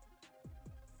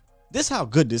 This is how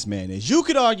good this man is. You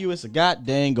could argue it's a god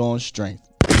dang on strength.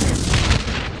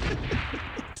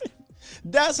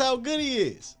 That's how good he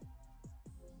is.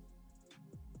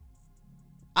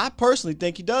 I personally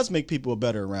think he does make people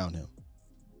better around him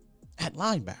at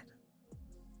linebacker.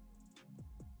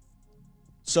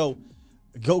 So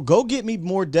go get me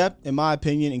more depth, in my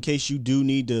opinion, in case you do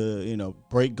need to,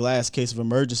 break glass case of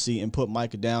emergency and put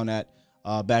Micah down at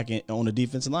back on the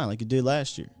defensive line like you did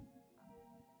last year.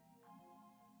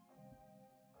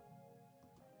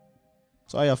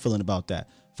 So how y'all feeling about that?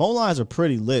 Phone lines are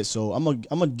pretty lit, so I'm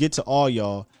gonna get to all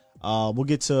y'all. We'll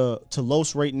get to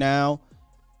Los right now.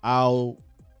 I'll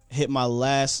hit my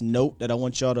last note that I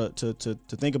want y'all to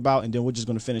think about, and then we're just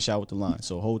gonna finish out with the line.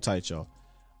 So hold tight, y'all.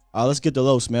 Let's get to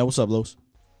Los, man. What's up, Los?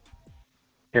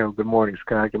 Yeah, good morning,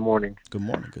 Sky. Good morning. Good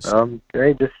morning. Good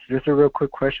hey, just a real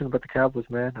quick question about the Cowboys,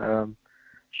 man.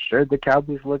 Should the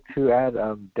Cowboys look to add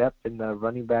depth in the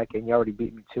running back, and you already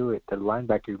beat me to it, the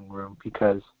linebacking room,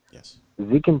 because Yes.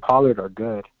 Zeke and Pollard are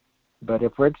good, but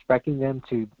if we're expecting them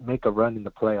to make a run in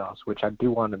the playoffs, which I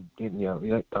do want to,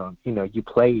 you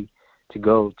play to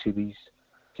go to these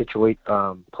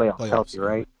playoffs healthy,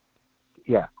 right?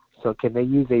 Yeah. So can they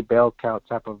use a bell cow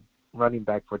type of running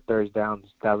back for third downs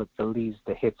that leaves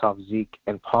the hits off Zeke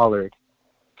and Pollard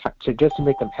just to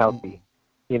make them healthy?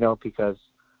 Because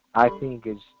I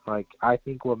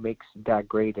think what makes that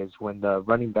great is when the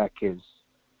running back is.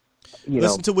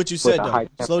 Listen to what you said, though.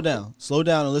 Slow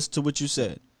down and listen to what you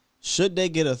said. Should they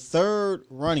get a third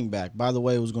running back, by the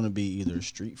way, it was going to be either a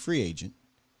street free agent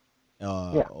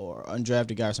or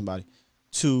undrafted guy or somebody,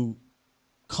 to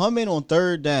come in on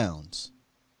third downs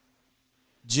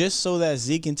just so that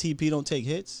Zeke and TP don't take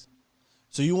hits?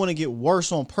 So you want to get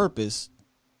worse on purpose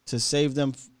to save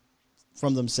them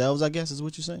from themselves, I guess, is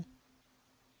what you're saying?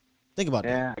 Think about that.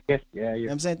 Yeah, I guess, yeah. You know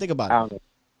what I'm saying? Think about it.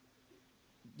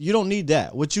 You don't need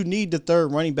that. What you need the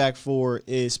third running back for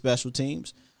is special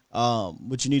teams.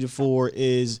 What you need it for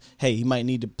is, hey, he might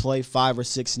need to play 5 or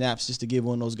 6 snaps just to give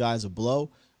one of those guys a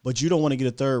blow. But you don't want to get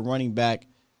a third running back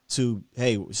to,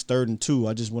 hey, it's 3rd and 2.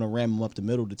 I just want to ram him up the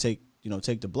middle to take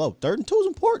the blow. 3rd and 2 is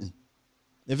important.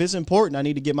 If it's important, I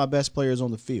need to get my best players on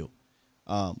the field.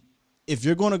 If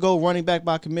you're going to go running back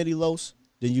by committee, Los,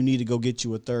 then you need to go get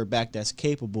you a third back that's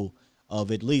capable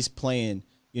of at least playing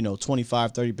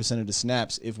 25, 30% of the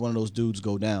snaps if one of those dudes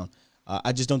go down.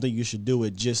 I just don't think you should do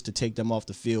it just to take them off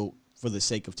the field for the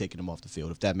sake of taking them off the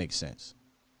field, if that makes sense.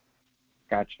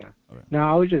 Gotcha. Okay. No,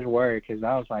 I was just worried because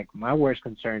I was like, my worst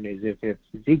concern is if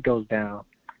Zeke goes down,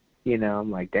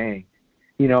 I'm like, dang.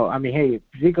 Hey, if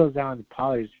Zeke goes down,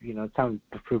 Pollard's, it's time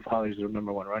to prove Pollard's the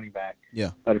number 1 running back.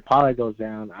 Yeah. But if Pollard goes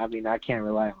down, I can't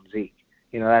rely on Zeke.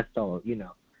 That's all,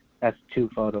 that's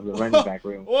twofold of the running back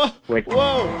room. Whoa, wait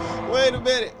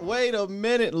a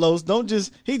minute, Los.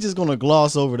 He's just going to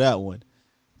gloss over that one.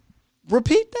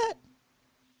 Repeat that.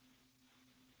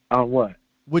 On what?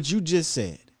 What you just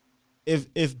said. If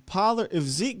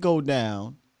Zeke go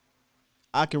down,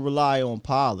 I can rely on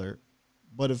Pollard.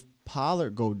 But if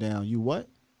Pollard go down, you what?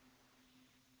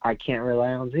 I can't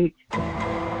rely on Zeke.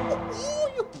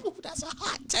 Oh, that's a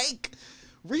hot take.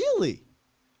 Really?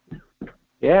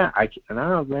 Yeah, I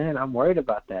know, man. I'm worried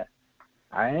about that.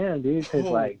 I am, dude.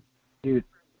 Because,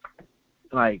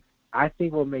 I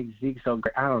think what makes Zeke so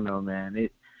great, I don't know, man.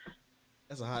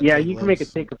 That's a hot take, you can make a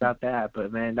think about that,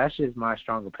 but, man, that's just my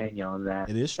strong opinion on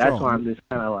that. It is strong. That's why I'm just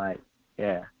kind of like,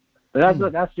 yeah. But that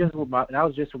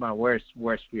was just my worst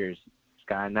fears,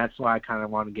 Sky, and that's why I kind of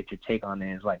want to get your take on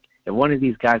it. Is like, if one of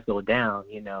these guys go down,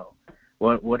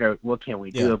 what can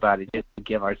we do about it just to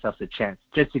give ourselves a chance,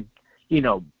 just to,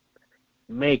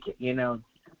 make it,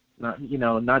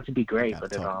 not to be great, but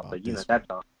that's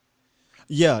all.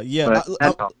 Yeah.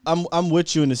 I'm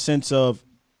with you in the sense of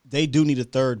they do need a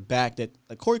third back that,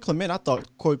 like Corey Clement. I thought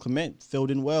Corey Clement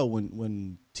filled in well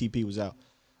when TP was out.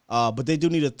 But they do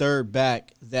need a third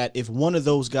back that if one of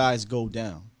those guys goes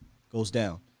down,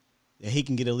 he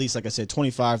can get at least, like I said,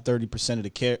 25,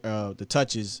 30% of the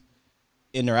touches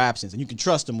in their absence, and you can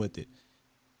trust them with it.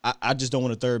 I just don't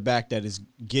want a third back that is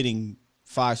getting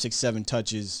 5, 6, 7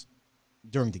 touches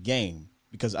during the game,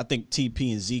 because I think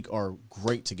TP and Zeke are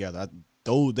great together.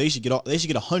 They should get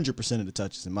 100% of the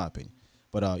touches, in my opinion.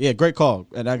 But great call,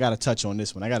 and I got to touch on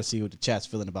this one. I got to see what the chat's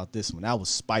feeling about this one. That was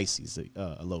spicy,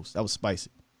 Los. That was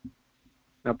spicy.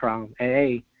 No problem.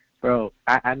 Hey, bro,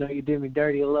 I know you did me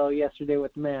dirty a little yesterday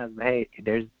with the man, but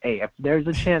if there's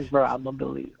a chance, bro, I'm gonna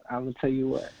believe. I'm gonna tell you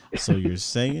what. So you're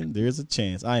saying there's a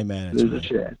chance? I ain't mad at you. There's a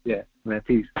chance, yeah, man.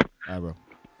 Peace. All right, bro.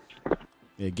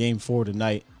 Yeah, game 4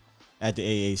 tonight at the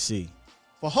AAC.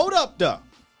 Well, hold up, though.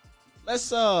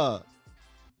 Let's run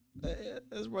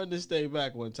this thing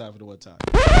back one time for the one time.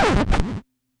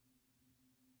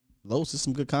 Los, is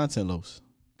some good content, Los,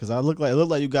 because it look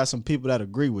like you got some people that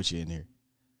agree with you in here.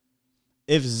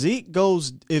 If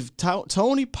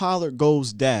Tony Pollard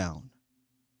goes down,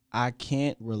 I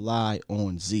can't rely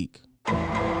on Zeke.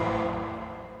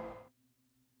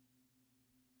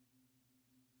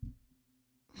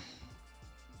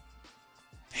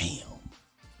 Damn.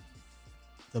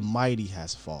 The mighty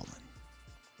has fallen.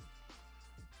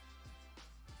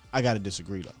 I got to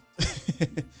disagree, though.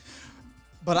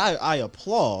 But I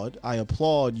applaud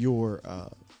your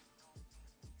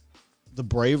the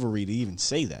bravery to even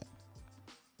say that.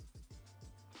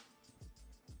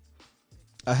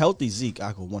 A healthy Zeke,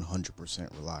 I could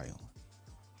 100% rely on.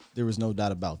 There is no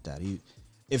doubt about that.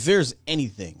 If there's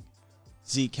anything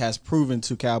Zeke has proven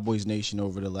to Cowboys Nation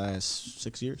over the last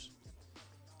 6 years,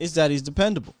 it's that he's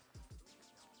dependable.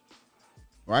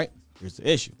 Right? Here's the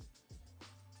issue.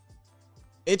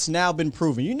 It's now been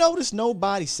proven. You notice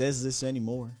nobody says this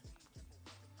anymore.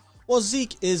 Well,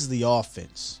 Zeke is the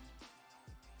offense.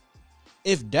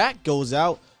 If Dak goes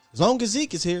out, as long as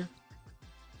Zeke is here,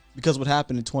 because what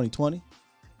happened in 2020,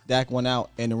 Dak went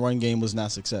out and the run game was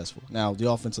not successful. Now, the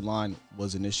offensive line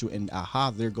was an issue, and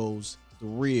there goes the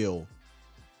real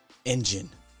engine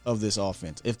of this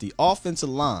offense. If the offensive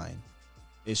line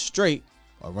is straight,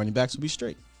 our running backs will be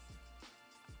straight.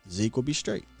 Zeke will be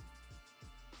straight.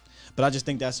 But I just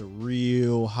think that's a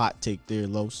real hot take there,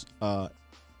 Los.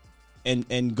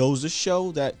 And goes to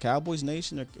show that Cowboys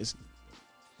Nation is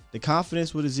the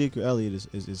confidence with Ezekiel Elliott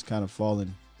is kind of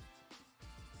falling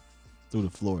through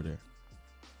the floor there.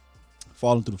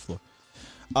 Falling through the floor.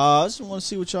 I just want to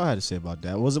see what y'all had to say about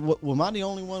that. Was I the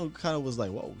only one who kind of was like,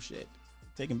 whoa, shit,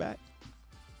 taken back?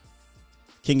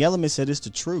 King Element said it's the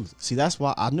truth. See, that's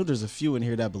why I knew there's a few in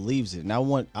here that believes it. And I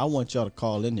want y'all to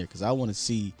call in there because I want to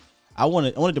see. I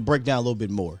wanted to break down a little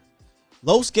bit more.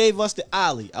 Los gave us the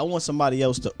alley. I want somebody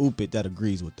else to oop it that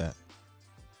agrees with that.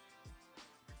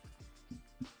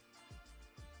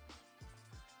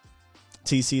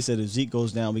 TC said if Zeke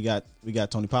goes down, we got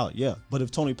Tony Pollard. Yeah, but if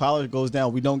Tony Pollard goes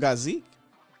down, we don't got Zeke.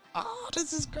 Oh,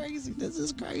 this is crazy. This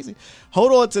is crazy.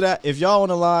 Hold on to that. If y'all on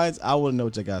the lines, I want to know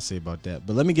what y'all got to say about that.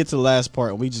 But let me get to the last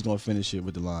part, and we just going to finish it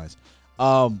with the lines.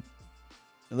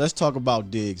 Let's talk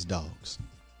about Diggs dogs.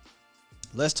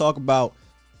 Let's talk about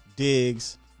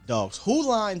Diggs dogs. Who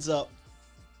lines up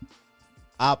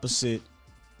opposite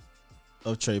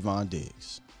of Trayvon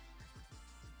Diggs?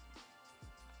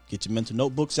 Get your mental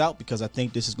notebooks out because I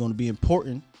think this is going to be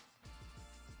important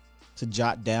to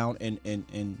jot down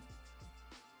and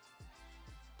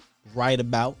write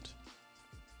about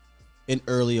in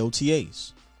early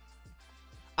OTAs.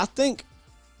 I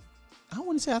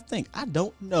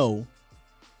don't know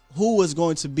who is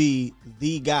going to be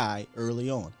the guy early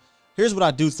on. Here's what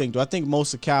I do think, though. I think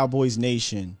most of Cowboys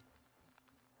Nation,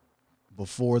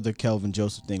 before the Kelvin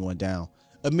Joseph thing went down,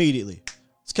 immediately,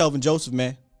 it's Kelvin Joseph,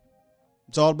 man.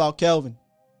 It's all about Kelvin.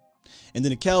 And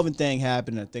then the Kelvin thing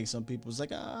happened, and I think some people was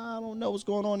like, I don't know what's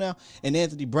going on now. And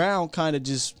Anthony Brown kind of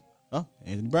just,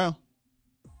 Anthony Brown.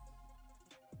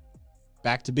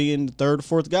 Back to being the third or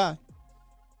fourth guy.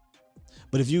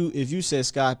 But if you said,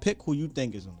 Sky, pick who you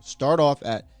think is going to start off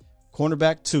at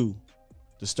cornerback 2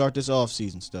 to start this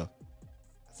offseason stuff,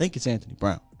 I think it's Anthony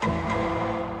Brown.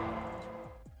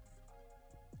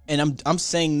 And I'm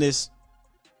saying this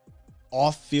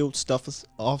off-field stuff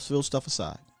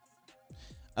aside.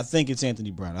 I think it's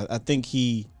Anthony Brown. I think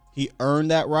he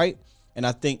earned that right, and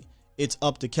I think it's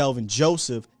up to Kelvin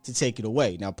Joseph to take it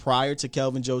away. Now, prior to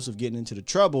Kelvin Joseph getting into the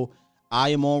trouble, I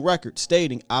am on record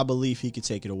stating I believe he could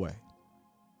take it away.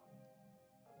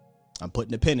 I'm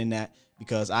putting a pin in that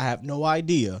because I have no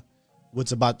idea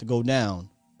what's about to go down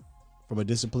from a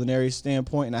disciplinary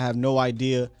standpoint, and I have no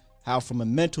idea how, from a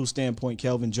mental standpoint,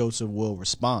 Kelvin Joseph will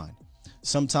respond.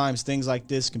 Sometimes things like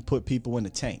this can put people in the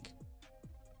tank.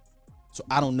 So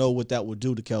I don't know what that will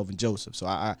do to Kelvin Joseph. So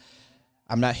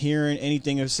I'm not hearing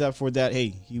anything except for that,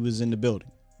 hey, he was in the building,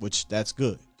 which that's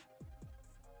good.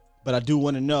 But I do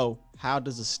want to know, how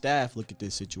does the staff look at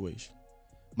this situation?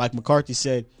 Mike McCarthy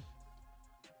said,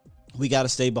 we got to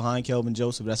stay behind Kelvin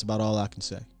Joseph. That's about all I can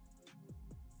say.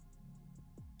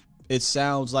 It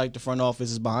sounds like the front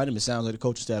office is behind him. It sounds like the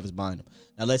coaching staff is behind him.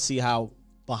 Now let's see how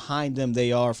behind them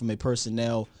they are from a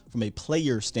personnel, from a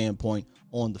player standpoint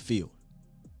on the field.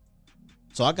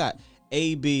 So I got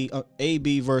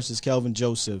AB versus Kelvin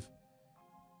Joseph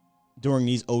during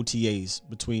these OTAs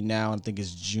between now and I think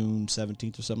it's June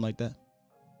 17th or something like that.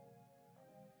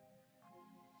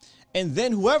 And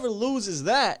then whoever loses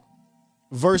that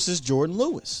versus Jordan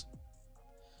Lewis.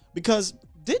 Because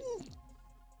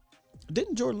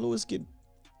didn't Jordan Lewis get,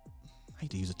 I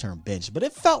hate to use the term benched, but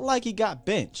it felt like he got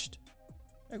benched.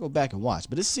 I go back and watch,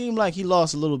 but it seemed like he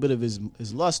lost a little bit of his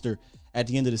luster at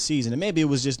the end of the season, and maybe it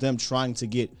was just them trying to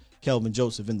get Kelvin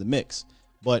Joseph in the mix.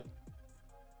 But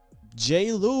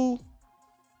J. Lou,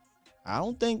 I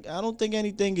don't think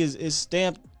anything is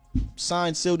stamped,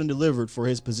 signed, sealed, and delivered for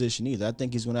his position either. I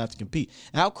think he's going to have to compete.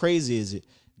 And how crazy is it?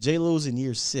 J. Lou's in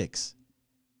year 6.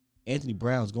 Anthony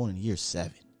Brown's going in year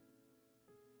 7.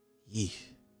 Yeesh.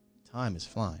 Time is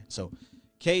flying. So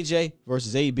KJ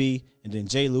versus AB, and then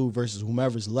J. Lou versus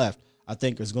whomever's left, I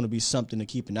think is going to be something to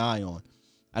keep an eye on.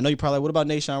 I know you're probably like, what about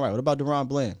Nashawn Wright? What about Deron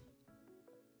Bland?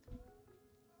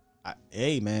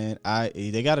 Hey, man,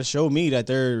 they got to show me that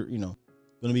they're, going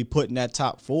to be putting that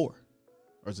top 4.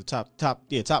 Or is it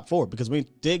top 4, because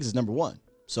Diggs is number 1.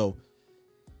 So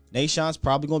Nashawn's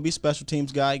probably going to be special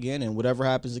teams guy again, and whatever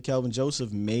happens to Kelvin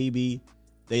Joseph, maybe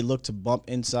they look to bump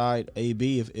inside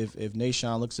AB if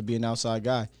Nashawn looks to be an outside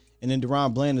guy. And then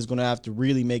Deron Bland is going to have to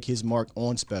really make his mark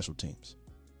on special teams.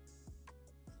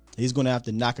 He's going to have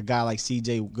to knock a guy like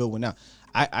C.J. Goodwin out.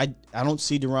 I don't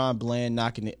see Deron Bland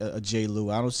knocking a J. Lou.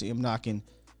 I don't see him knocking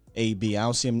A.B. I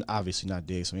don't see him, obviously not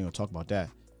Diggs, so we ain't going to talk about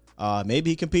that. Maybe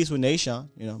he competes with Nahshon.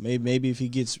 Maybe if he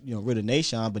gets rid of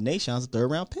Nahshon, but Nahshon's a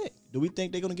third-round pick. Do we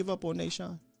think they're going to give up on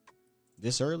Nahshon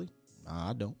this early?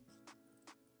 Nah,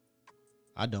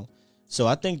 I don't. So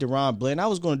I think Deron Bland, I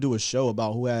was going to do a show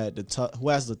about who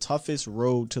has the toughest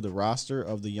road to the roster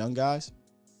of the young guys,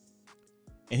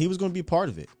 and he was going to be part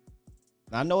of it.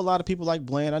 I know a lot of people like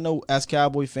Bland. I know as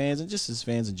Cowboy fans and just as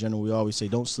fans in general, we always say,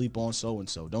 don't sleep on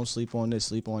so-and-so. Don't sleep on this,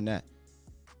 sleep on that.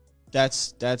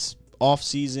 That's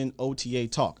off-season OTA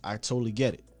talk. I totally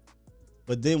get it.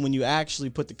 But then when you actually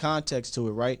put the context to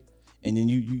it, right, and then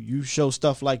you show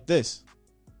stuff like this.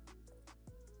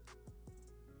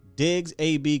 Diggs,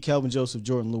 AB, Kelvin Joseph,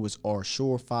 Jordan Lewis are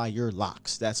surefire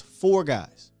locks. That's 4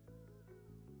 guys.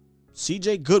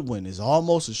 C.J. Goodwin is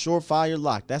almost a surefire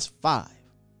lock. That's 5.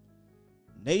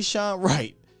 Nahshon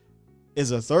Wright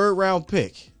is a 3rd-round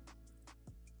pick.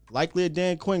 Likely a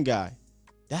Dan Quinn guy.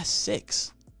 That's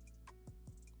 6.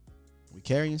 We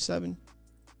carrying 7?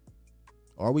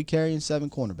 Are we carrying 7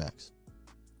 cornerbacks?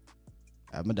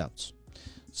 I have my doubts.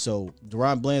 So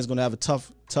Deron Bland's going to have a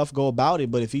tough go about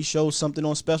it, but if he shows something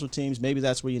on special teams, maybe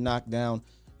that's where you knock down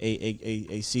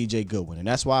a C.J. Goodwin. And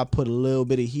that's why I put a little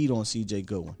bit of heat on C.J.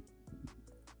 Goodwin.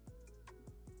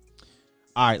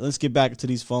 All right, let's get back to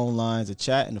these phone lines. The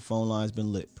chat and the phone line's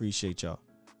been lit. Appreciate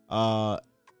y'all.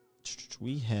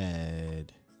 We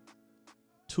had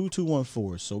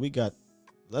 2214. So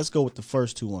let's go with the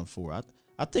first 214.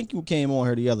 I think you came on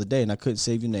here the other day and I couldn't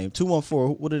save your name.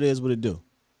 214, what it is, what it do?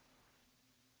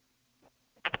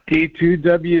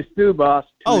 T2W Stu, boss.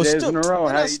 Two days Stu. in a row.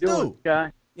 Man, How you doing,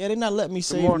 Sky? Yeah, they're not letting me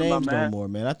save names no more,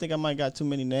 man. I think I might got too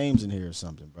many names in here or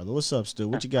something, brother. What's up, Stu?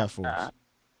 What you got for us?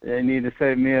 They need to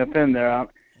save me up in there.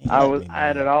 I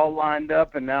had it all lined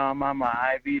up, and now I'm on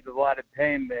my IV dilaudid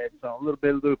pain med, so I'm a little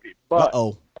bit loopy. But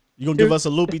you gonna give us a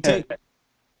loopy tape?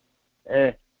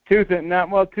 Two things.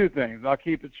 I'll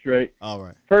keep it straight. All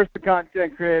right. First, the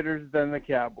content creators, then the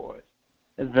Cowboys.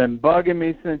 It's been bugging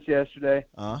me since yesterday.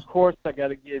 Of course, I got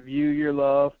to give you your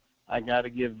love. I got to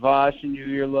give Vosh and you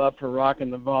your love for rocking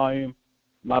the volume.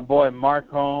 My boy Mark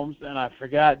Holmes, and I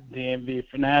forgot DMV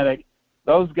Fanatic.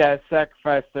 Those guys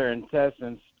sacrificed their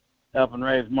intestines helping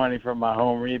raise money for my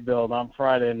home rebuild on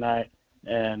Friday night,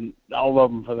 and I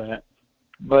love them for that.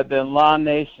 But then Law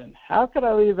Nation. How could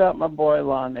I leave out my boy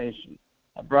Law Nation?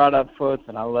 I brought up Foots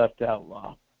and I left out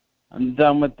Law. I'm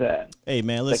done with that. Hey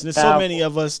man, listen, there's so many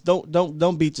of us.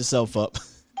 Don't beat yourself up.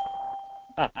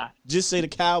 Just say the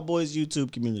Cowboys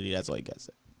YouTube community. That's all you got to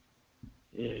say.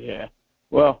 Yeah.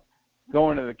 Well,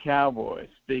 going to the Cowboys,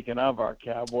 speaking of our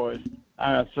Cowboys,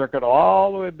 I'm going to circle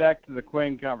all the way back to the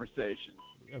Quinn conversation.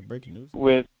 Yeah, breaking news.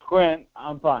 With Quinn,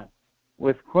 I'm fine.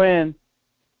 With Quinn,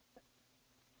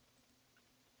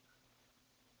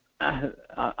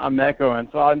 I'm echoing,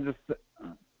 so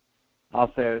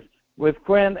I'll say this. With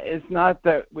Quinn, it's not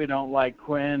that we don't like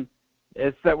Quinn.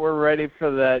 It's that we're ready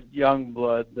for that young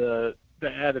blood, the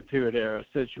Attitude Era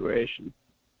situation.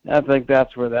 I think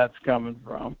that's where that's coming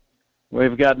from.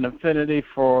 We've got an affinity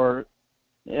for,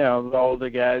 the older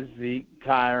guys, Zeke,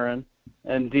 Kyron,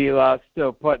 and D-Law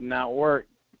still putting out work.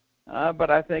 But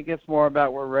I think it's more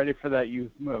about we're ready for that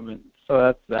youth movement. So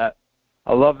that's that.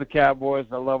 I love the Cowboys.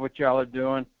 I love what y'all are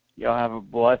doing. Y'all have a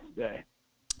blessed day.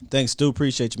 Thanks, Stu.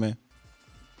 Appreciate you, man.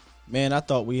 Man, I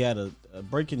thought we had a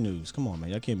breaking news. Come on, man.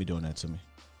 Y'all can't be doing that to me.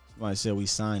 Somebody said we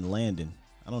signed Landon.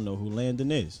 I don't know who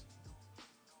Landon is.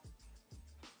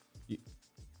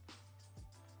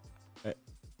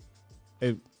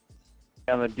 Hey.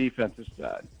 On the defensive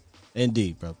side.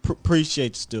 Indeed, bro.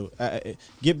 Appreciate you, Stu.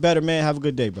 Get better, man. Have a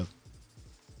good day, brother.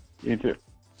 You too.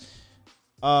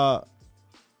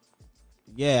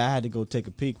 Yeah, I had to go take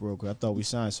a peek real quick. I thought we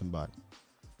signed somebody.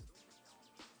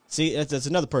 See, that's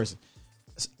another person.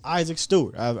 It's Isaac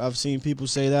Stewart. I've seen people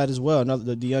say that as well.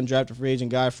 Another the undrafted free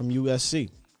agent guy from USC.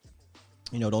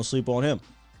 Don't sleep on him.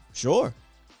 Sure.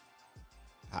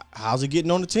 How's he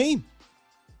getting on the team?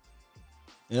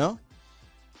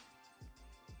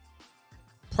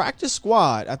 Practice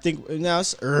squad. I think now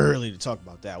it's early to talk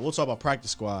about that. We'll talk about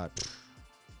practice squad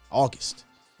August.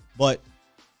 But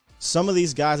some of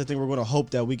these guys, I think we're going to hope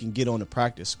that we can get on the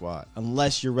practice squad.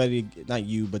 Unless you're ready, not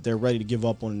you, but they're ready to give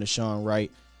up on Nahshon Wright.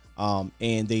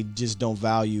 And they just don't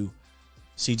value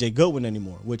C.J. Goodwin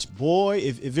anymore. Which, boy,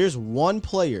 if there's one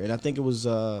player, and I think it was,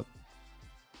 let's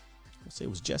say it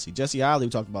was Jesse Hiley who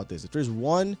talked about this. If there's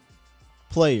one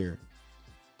person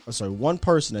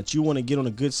that you want to get on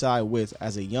a good side with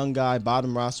as a young guy,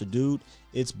 bottom roster dude,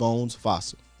 it's Bones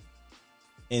Fossil.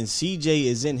 And CJ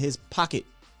is in his pocket.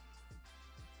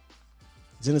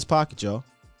 It's in his pocket, y'all.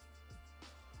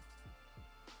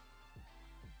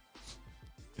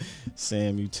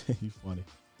 Sam, you funny.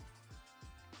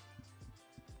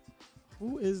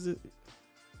 Who is it?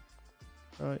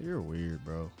 You're weird,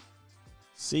 bro.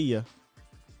 See ya.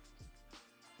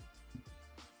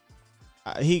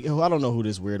 I don't know who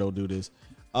this weirdo dude is.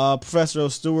 Professor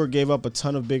Stewart gave up a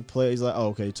ton of big plays. Like, oh,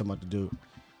 okay, you're talking about the dude.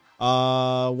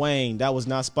 Wayne, that was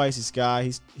not spicy,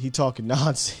 Sky. He talking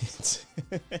nonsense.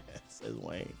 Says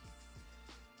Wayne.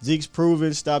 Zeke's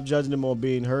proven. Stop judging him on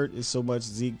being hurt. It's so much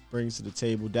Zeke brings to the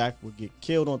table. Dak would get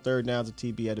killed on third downs if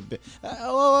TB had a bit.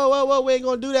 Whoa, we ain't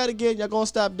gonna do that again. Y'all gonna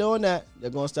stop doing that.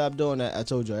 I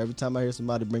told you, every time I hear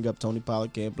somebody bring up Tony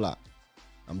Pollard can't block,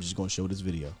 I'm just gonna show this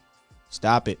video.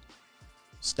 Stop it.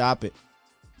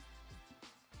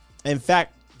 In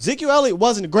fact, Ezekiel Elliott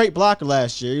wasn't a great blocker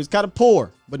last year. He was kind of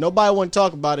poor, but nobody want to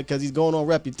talk about it because he's going on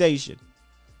reputation.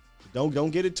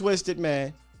 Don't get it twisted,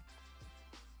 man.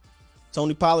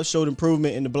 Tony Pollard showed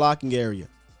improvement in the blocking area.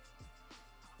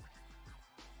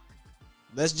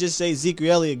 Let's just say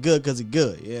Ezekiel Elliott good because he's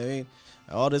good. You know what I mean?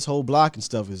 All this whole blocking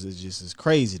stuff is just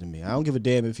crazy to me. I don't give a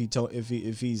damn if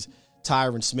he's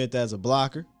Tyron Smith as a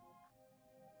blocker.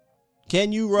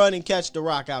 Can you run and catch the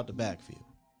rock out the backfield?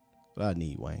 But I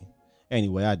need Wayne.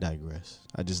 Anyway, I digress.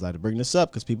 I just like to bring this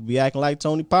up because people be acting like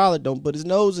Tony Pollard don't put his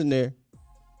nose in there.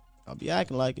 I'll be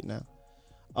acting like it now.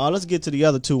 Let's get to the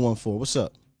other 214. What's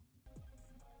up?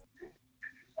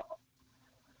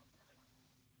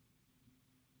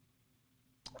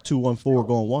 $214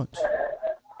 going once.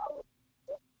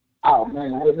 Oh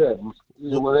man, what's up?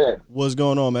 What's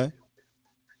going on, man?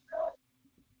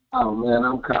 Oh man,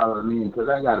 I'm calling in because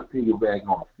I got to piggyback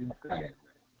on a few things.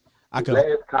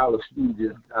 Last caller, Steve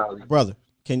just called. Brother,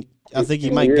 I think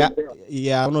you might got.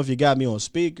 Yeah, I don't know if you got me on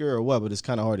speaker or what, but it's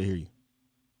kind of hard to hear you.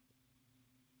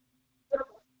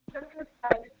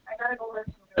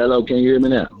 Hello, can you hear me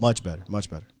now? Much better.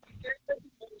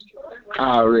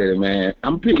 Already, man.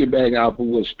 I'm piggybacking off of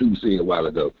what Stu said a while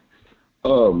ago.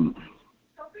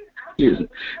 Listen,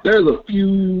 there's a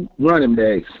few running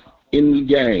backs in the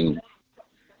game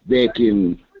that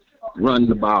can run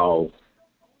the ball,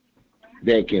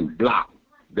 that can block,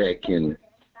 that can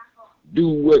do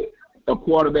what a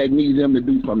quarterback needs them to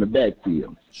do from the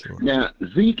backfield. Sure. Now,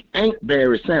 Zeke ain't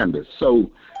Barry Sanders,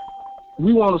 so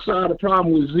we want to solve the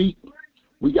problem with Zeke.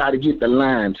 We got to get the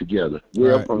line together.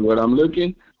 Well, right. From what I'm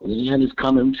looking, the line is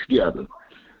coming together.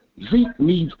 Zeke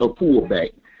needs a fullback.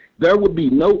 There would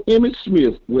be no Emmitt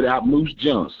Smith without Moose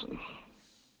Johnson.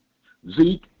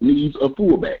 Zeke needs a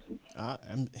fullback. I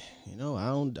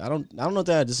don't know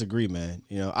that I disagree, man.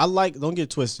 Don't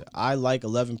get twisted. I like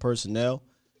 11 personnel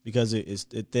because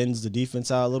it thins the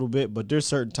defense out a little bit. But there's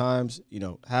certain times,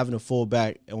 having a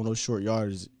fullback on those short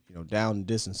yards, down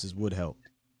distances would help.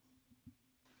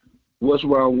 What's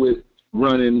wrong with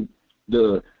running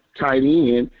the tight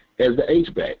end as the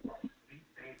H-back?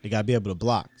 They got to be able to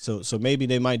block. So maybe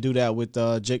they might do that with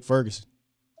Jake Ferguson.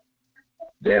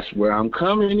 That's where I'm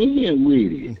coming in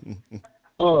with it.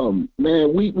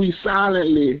 Man, we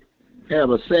silently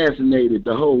have assassinated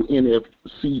the whole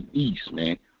NFC East,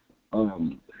 man.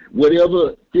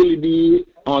 Whatever Philly did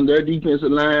on their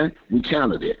defensive line, we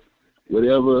countered it.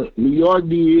 Whatever New York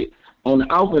did on the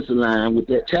offensive line with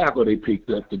that tackle they picked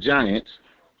up, the Giants,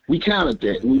 we countered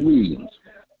that with Williams.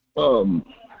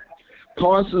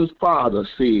 Parsons' father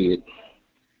said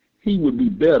he would be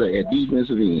better at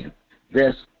defensive end.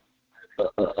 That's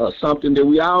something that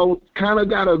we all kind of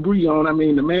got to agree on. I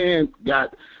mean, the man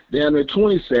got down there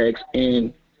 20 sacks,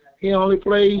 and he only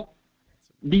played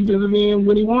defensive end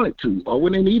when he wanted to or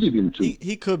when they needed him to.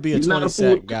 He could be a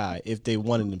 20-sack guy if they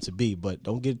wanted him to be, but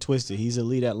don't get it twisted. He's a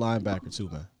lead at linebacker too,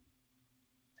 man.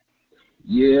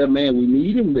 Yeah, man, we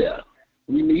need him there.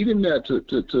 We need him there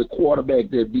to quarterback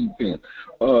that defense.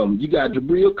 You got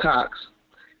Jabril Cox,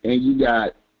 and you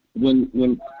got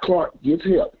when Clark gets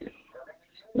healthy.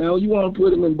 Now, you want to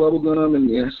put him in bubblegum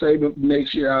and save him for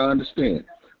next year, I understand.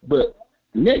 But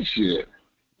next year,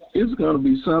 it's going to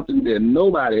be something that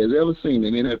nobody has ever seen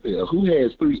in the NFL. Who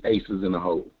has 3 aces in the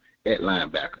hole at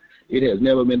linebacker? It has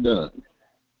never been done.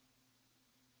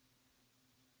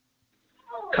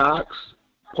 Cox,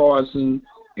 Parsons,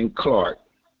 and Clark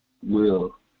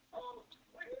will.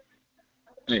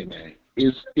 Hey, man,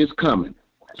 it's coming.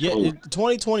 Yeah,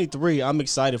 2023, I'm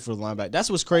excited for the linebacker. That's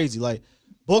what's crazy. Like,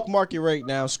 bookmark it right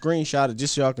now, screenshot it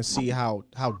just so y'all can see how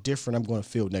different I'm going to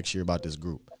feel next year about this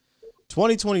group.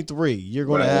 2023, you're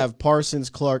going to have Parsons,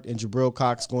 Clark, and Jabril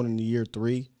Cox going into year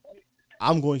 3.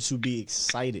 I'm going to be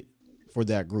excited for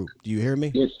that group. Do you hear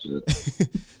me? Yes, sir.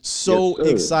 So yes,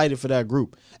 sir. Excited for that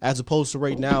group, as opposed to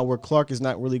right now where Clark is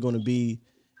not really going to be,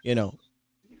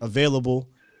 available.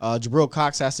 Jabril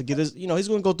Cox has to get his, he's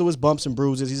going to go through his bumps and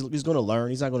bruises. He's going to learn.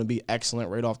 He's not going to be excellent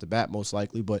right off the bat, most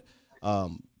likely, but,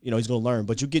 he's going to learn.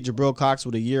 But you get Jabril Cox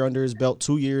with a year under his belt,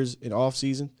 2 years in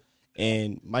offseason,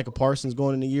 and Micah Parsons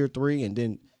going into year 3, and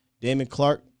then Damon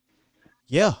Clark.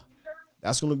 Yeah,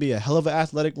 that's going to be a hell of an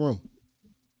athletic room.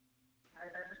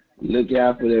 Look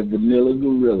out for that vanilla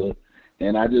gorilla.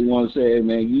 And I just want to say,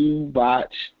 man, you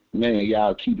botch, man,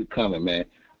 y'all keep it coming, man.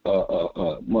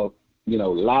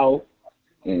 Lau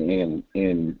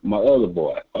and my other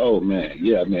boy. Oh, man,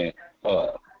 yeah, man.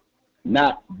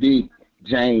 Not Big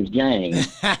James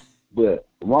James, but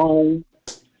Rome,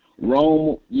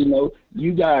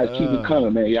 you guys keep it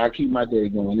coming, man. Y'all keep my day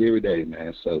going every day,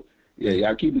 man. So, yeah,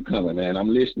 y'all keep it coming, man.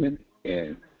 I'm listening,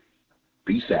 and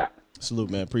peace out. Salute,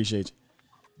 man. Appreciate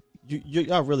you.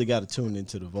 Y'all really got to tune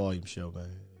into the Volume Show, man.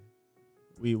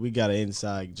 We got an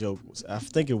inside joke. I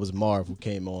think it was Marv who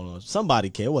came on. Somebody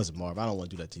came. It wasn't Marv. I don't want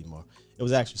to do that to you, Marv. It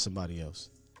was actually somebody else.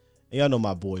 And y'all know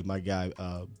my boy, my guy,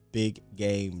 Big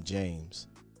Game James.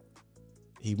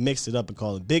 He mixed it up and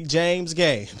called it Big James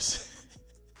Games.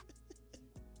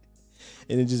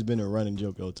 And it's just been a running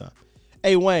joke the whole time.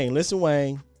 Hey, Wayne, listen,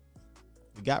 Wayne.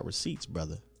 We got receipts,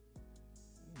 brother.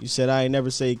 You said I ain't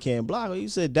never say he can't block. You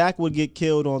said Dak would get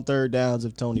killed on third downs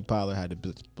if Tony Pollard had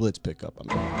the blitz pickup. I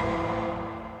mean,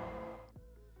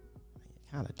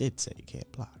 kind of did say he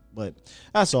can't block, but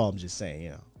that's all I'm just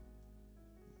saying,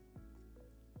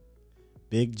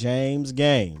 Big James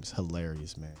Games.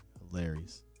 Hilarious, man.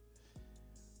 Hilarious.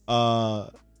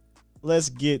 Let's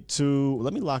get to,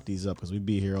 let me lock these up because we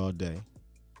be here all day.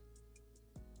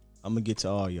 I'm going to get to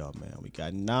all y'all, man. We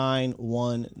got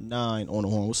 919 on the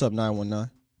horn. What's up, 919?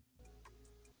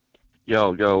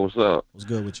 Yo, what's up? What's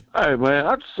good with you? Hey, man,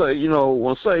 I'd say,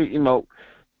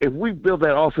 if we build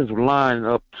that offensive line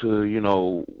up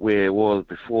to, where it was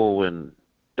before when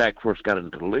Dak first got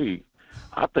into the league,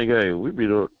 I think, we'd be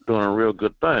doing a real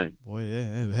good thing. Boy,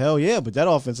 yeah, hell yeah. But that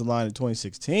offensive line in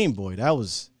 2016, boy, that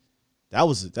was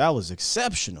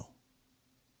exceptional.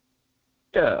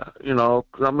 Yeah, 'cause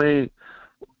I mean,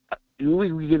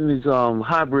 we getting these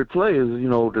hybrid players,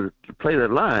 to play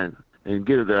that line and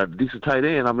get a decent tight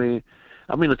end. I mean,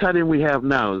 the tight end we have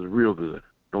now is real good.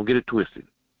 Don't get it twisted,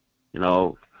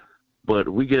 But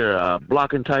we get a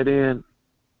blocking tight end.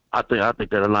 I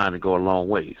think that line will go a long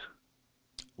ways.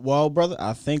 Well, brother,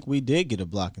 I think we did get a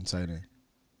blocking tight end.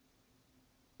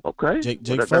 Okay.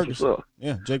 Jake Ferguson.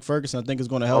 Yeah, Jake Ferguson. I think is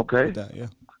going to help with that. Yeah.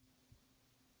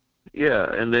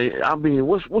 Yeah, and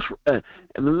and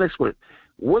the next one,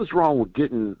 what's wrong with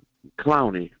getting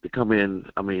Clowney to come in?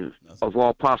 I mean, of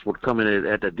all possible, to come in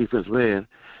at that defensive end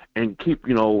and keep,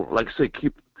 like I said,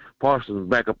 keep Parsons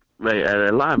back up at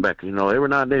a linebacker. Every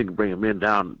now and then you can bring him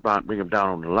down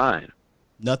on the line.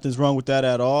 Nothing's wrong with that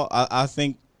at all. I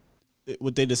think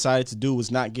what they decided to do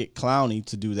was not get Clowney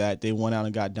to do that. They went out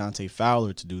and got Dante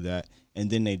Fowler to do that, and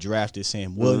then they drafted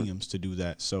Sam Williams to do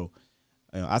that. So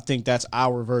I think that's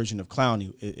our version of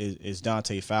Clowney is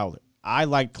Dante Fowler. I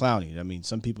like Clowney. I mean,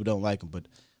 some people don't like him, but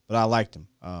I liked him.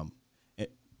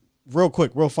 Real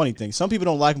quick, real funny thing. Some people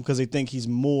don't like him because they think he's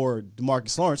more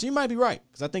DeMarcus Lawrence. You might be right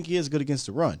because I think he is good against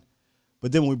the run.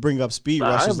 But then when we bring up speed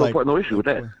rushers, I have no issue with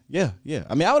that. Yeah.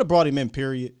 I mean, I would have brought him in,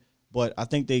 period. But I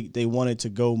think they wanted to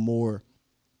go more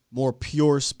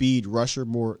pure speed rusher,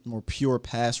 more pure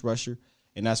pass rusher,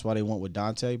 and that's why they went with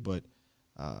Dante. But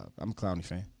I'm a Clowney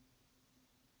fan.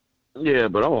 Yeah,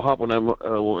 but I'm gonna hop on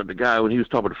that the guy when he was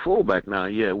talking about the fullback. Now,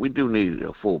 yeah, we do need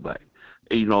a fullback.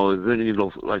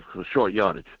 Like for short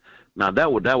yardage. Now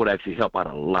that would actually help out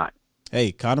a lot.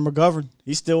 Hey, Connor McGovern,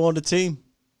 he's still on the team.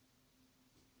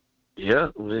 Yeah,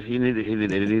 he needed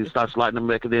to start sliding them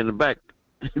back in the back.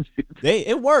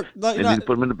 It worked. Like, they need to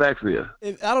put him in the backfield.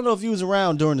 I don't know if you was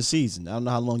around during the season. I don't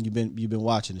know how long you've been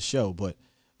watching the show, but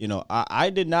I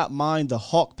did not mind the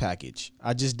Hawk package.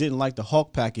 I just didn't like the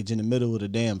Hawk package in the middle of the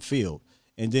damn field.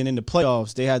 And then in the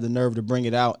playoffs, they had the nerve to bring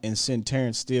it out and send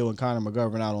Terrence Steele and Connor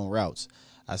McGovern out on routes.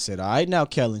 I said, all right, now,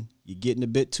 Kellen, you're getting a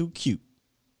bit too cute.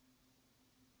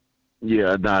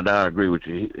 Yeah, I agree with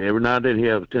you. Every now and then he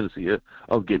has a tendency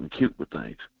of getting cute with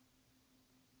things.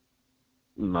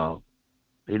 No.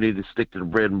 He needs to stick to the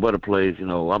bread and butter plays,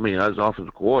 I mean, as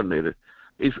offensive coordinator,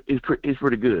 he's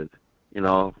pretty good,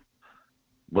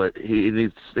 But he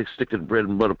needs to stick to the bread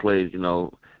and butter plays,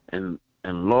 and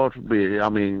Lord forbid, I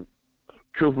mean,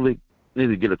 truthfully, need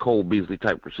to get a Cole Beasley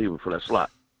type receiver for that slot.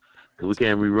 Because we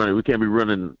can't be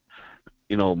running,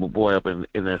 my boy up in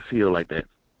that field like that.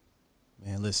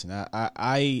 Man, listen,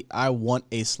 I want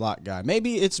a slot guy.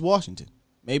 Maybe it's Washington.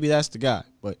 Maybe that's the guy.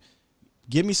 But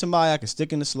give me somebody I can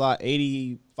stick in the slot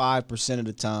 85% of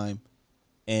the time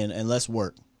and let's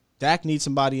work. Dak needs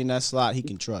somebody in that slot he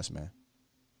can trust, man.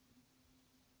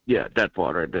 Yeah, that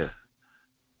part right there.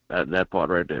 That part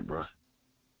right there, bro.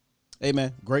 Hey,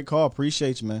 man, great call.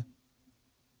 Appreciate you, man.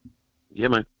 Yeah,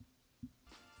 man.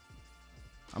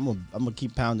 I'm gonna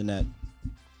keep pounding that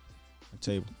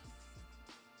table.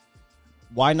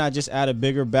 Why not just add a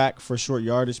bigger back for short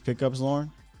yardage pickups,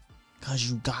 Lauren? Because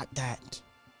you got that.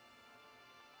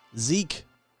 Zeke.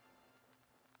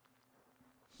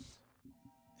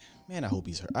 Man, I hope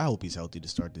he's hurt. I hope he's healthy to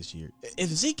start this year. If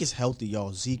Zeke is healthy,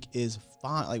 y'all, Zeke is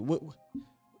fine. Like we're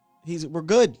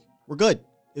good. We're good.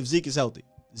 If Zeke is healthy.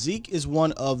 Zeke is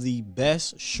one of the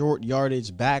best short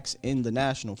yardage backs in the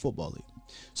National Football League.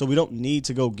 So we don't need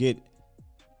to go get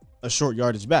a short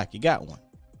yardage back. You got one.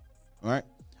 All right.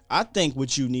 I think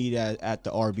what you need at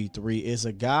the RB3 is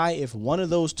a guy, if one of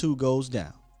those two goes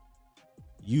down,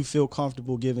 you feel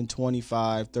comfortable giving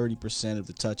 25, 30% of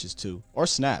the touches to, or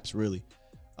snaps, really,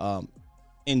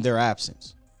 in their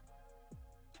absence.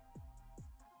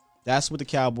 That's what the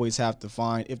Cowboys have to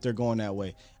find if they're going that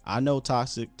way. I know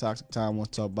Toxic Time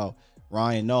wants to talk about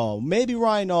Ryan Nall. Maybe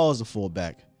Ryan Nall is the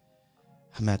fullback.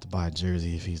 I'm going to have to buy a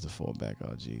jersey if he's the fullback.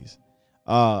 Oh, geez.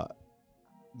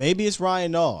 Maybe it's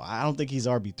Ryan Nall. I don't think he's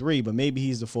RB3, but maybe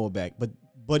he's the fullback.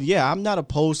 But yeah, I'm not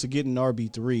opposed to getting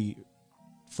RB3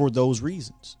 for those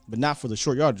reasons, but not for the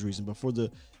short yardage reason, but for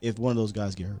if one of those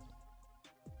guys get hurt.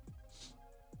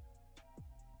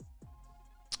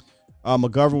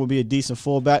 McGovern would be a decent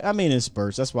fullback. I mean, in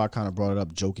spurts. That's why I kind of brought it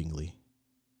up jokingly.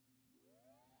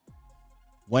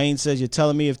 Wayne says, you're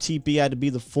telling me if TP had to be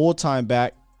the full-time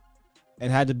back and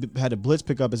had to blitz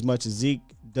pick up as much as Zeke,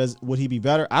 would he be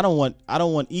better? I don't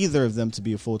want either of them to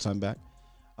be a full-time back.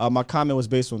 My comment was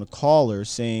based on the caller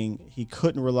saying he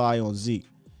couldn't rely on Zeke.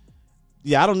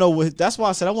 Yeah, I don't know. That's why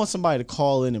I said I want somebody to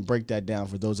call in and break that down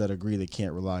for those that agree they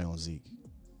can't rely on Zeke.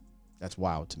 That's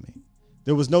wild to me.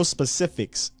 There was no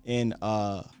specifics in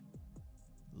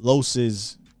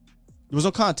Los's. There was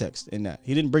no context in that.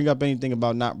 He didn't bring up anything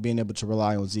about not being able to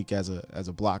rely on Zeke as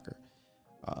a blocker.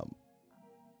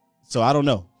 So I don't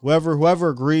know. Whoever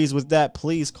agrees with that,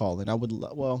 please call in.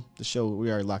 The show, we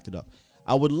already locked it up.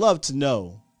 I would love to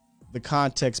know the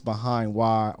context behind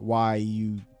why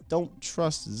you don't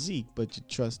trust Zeke, but you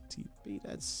trust TP.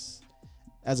 That's,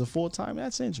 as a full-time,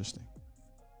 that's interesting.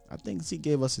 I think Zeke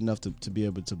gave us enough to be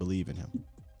able to believe in him.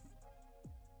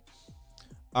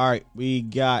 All right, we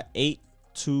got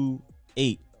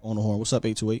 828 on the horn. What's up,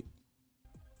 828?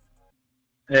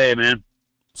 Hey, man.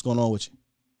 What's going on with you?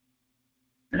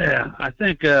 Yeah, I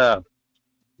think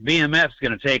BMF's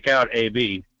going to take out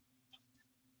AB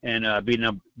and be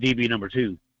DB number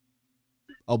 2.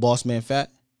 Oh, Boss Man Fat?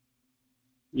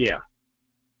 Yeah.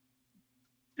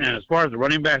 And as far as the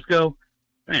running backs go,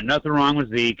 there ain't nothing wrong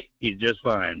with Zeke. He's just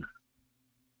fine.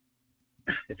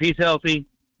 If he's healthy,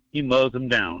 he mows them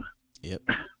down. Yep.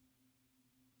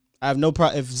 I have no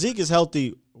problem. If Zeke is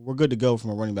healthy, we're good to go from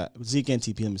a running back. Zeke and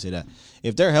TP, let me say that.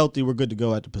 If they're healthy, we're good to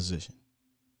go at the position.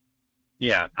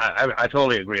 Yeah, I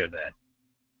totally agree with that.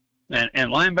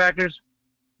 And linebackers,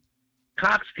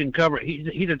 Cox can cover.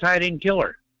 He's a tight end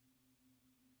killer.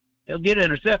 He'll get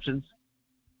interceptions.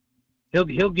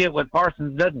 He'll get what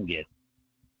Parsons doesn't get.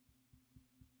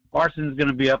 Parsons is going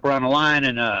to be up around the line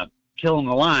and killing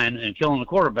the line and killing the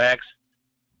quarterbacks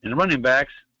and the running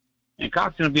backs, and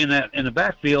Cox is going to be in the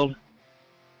backfield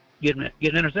getting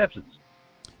interceptions.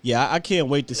 Yeah, I can't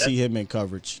wait to see him in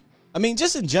coverage. I mean,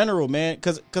 just in general, man,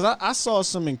 because I saw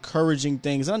some encouraging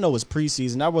things. I know it's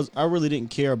preseason. I really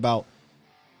didn't care about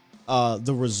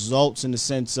the results in the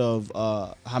sense of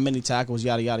how many tackles,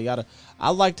 yada yada yada.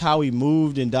 I liked how he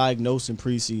moved and diagnosed in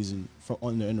preseason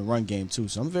in the run game too.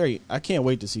 So I can't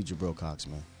wait to see Jabril Cox,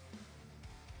 man.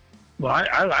 Well,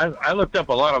 I looked up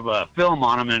a lot of film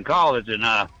on him in college,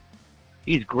 and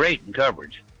he's great in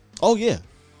coverage. Oh yeah,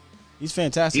 he's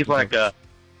fantastic. He's like a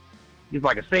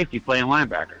safety playing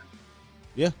linebacker.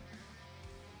 Yeah,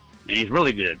 and he's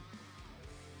really good,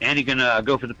 and he can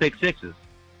go for the pick sixes.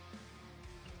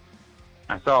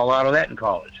 I saw a lot of that in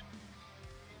college.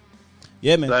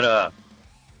 Yeah, man. But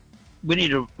we need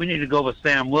to go with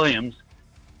Sam Williams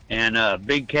and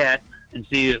Big Cat and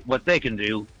see what they can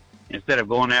do instead of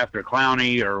going after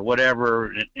Clowney or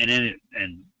whatever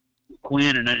and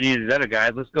Quinn and any of these other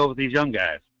guys. Let's go with these young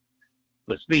guys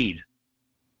with speed.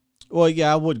 Well,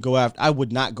 yeah, I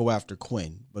would not go after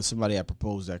Quinn, but somebody had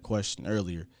proposed that question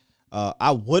earlier.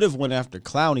 I would have went after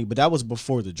Clowney, but that was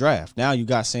before the draft. Now you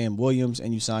got Sam Williams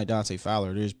and you signed Dante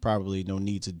Fowler. There's probably no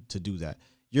need to do that.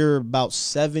 You're about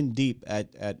 7 deep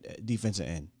at defensive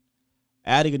end.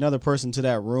 Adding another person to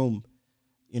that room,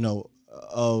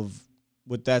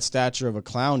 with that stature of a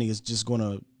Clowney is just going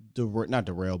to not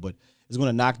derail, but is going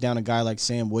to knock down a guy like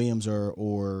Sam Williams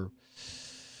or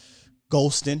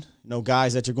Golston,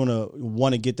 guys that you're going to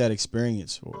want to get that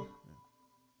experience for.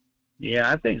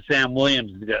 Yeah, I think Sam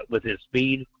Williams, with his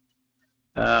speed,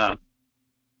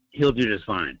 he'll do just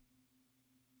fine.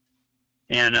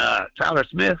 And Tyler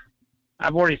Smith,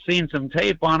 I've already seen some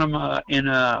tape on him in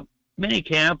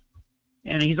minicamp,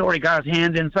 and he's already got his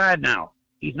hands inside now.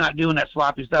 He's not doing that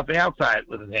sloppy stuff outside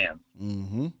with his hands.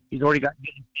 Mm-hmm. He's already got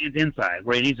his hands inside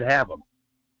where he needs to have them.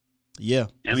 Yeah.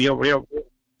 I mean,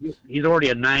 he's already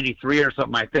a 93 or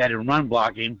something like that in run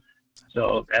blocking.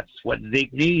 So that's what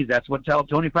Zeke needs. That's what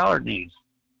Tony Pollard needs.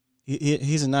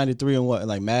 He's a 93 in what,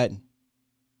 like Madden?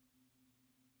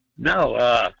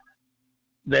 No,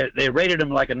 they rated him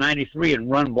like a 93 in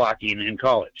run blocking in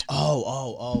college.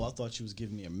 Oh! I thought you was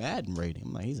giving me a Madden rating.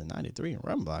 I'm like, he's a 93 in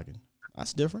run blocking.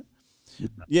 That's different.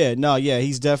 Yeah,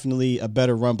 he's definitely a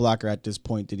better run blocker at this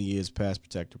point than he is pass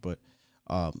protector. But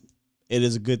it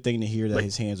is a good thing to hear that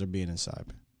his hands are being inside.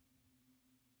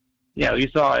 Yeah, you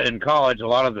saw in college a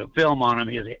lot of the film on him.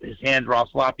 His hands were all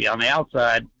sloppy on the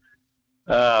outside.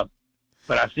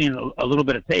 But I've seen a little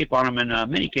bit of tape on him in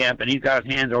minicamp, and he's got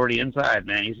his hands already inside.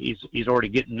 Man, he's already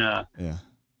getting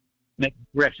making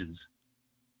corrections.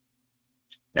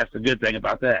 That's the good thing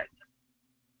about that.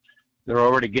 They're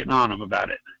already getting on him about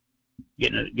it,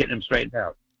 getting him straightened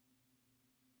out.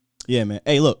 Yeah, man.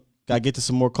 Hey, look, gotta get to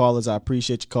some more callers. I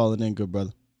appreciate you calling in, good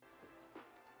brother.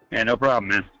 Yeah, no problem,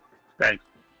 man. Thanks.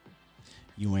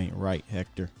 You ain't right,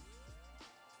 Hector.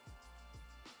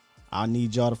 I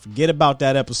need y'all to forget about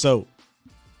that episode.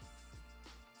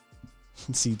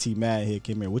 CT Mad here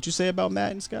came here. What you say about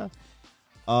Madden, Sky?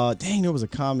 Dang, there was a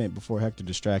comment before Hector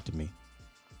distracted me.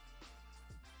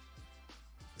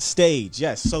 Stage,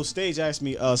 yes. So Stage asked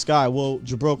me, Sky, will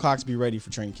Jabril Cox be ready for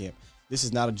training camp? This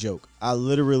is not a joke. I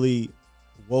literally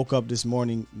woke up this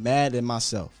morning mad at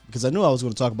myself because I knew I was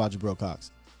going to talk about Jabril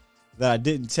Cox. That I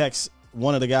didn't text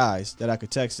one of the guys that I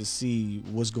could text to see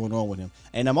what's going on with him.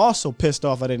 And I'm also pissed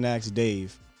off I didn't ask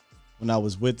Dave when I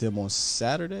was with him on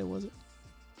Saturday, was it?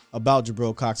 About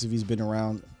Jabril Cox, if he's been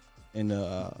around in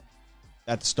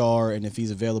at the Star and if he's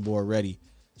available already.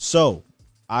 So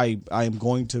I am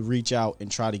going to reach out and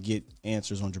try to get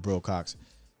answers on Jabril Cox.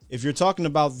 If you're talking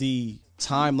about the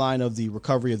timeline of the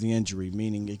recovery of the injury,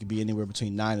 meaning it could be anywhere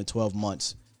between 9 and 12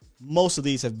 months, most of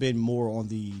these have been more on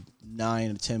the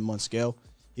 9 to 10 month scale.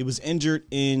 He was injured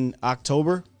in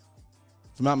October,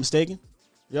 if I'm not mistaken.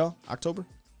 Yeah, October,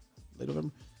 late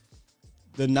November.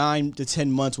 The 9 to 10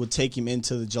 months would take him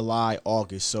into the July,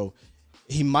 August. So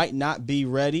he might not be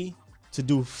ready to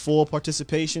do full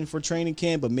participation for training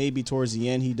camp, but maybe towards the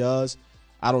end he does.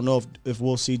 I don't know if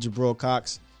we'll see Jabril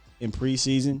Cox in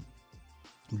preseason.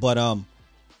 But,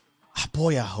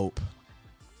 boy, I hope.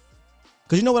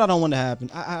 Because you know what I don't want to happen?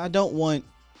 I don't want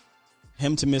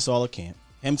him to miss all of camp,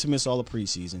 him to miss all of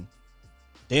preseason.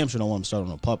 Damn sure don't want him to start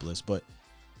on a pup list, but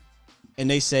and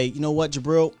they say, you know what,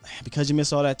 Jabril, because you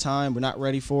missed all that time, we're not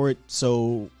ready for it.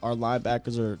 So our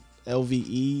linebackers are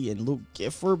LVE and Luke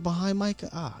Gifford behind Micah.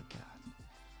 Oh, God.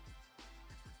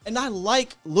 And I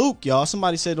like Luke, y'all.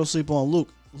 Somebody said don't sleep on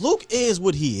Luke. Luke is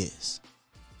what he is.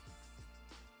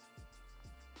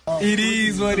 It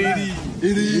is what it is.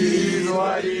 It is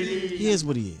what it is. He is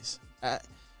what he is.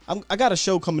 I got a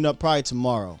show coming up probably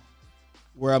tomorrow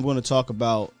where I'm going to talk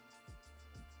about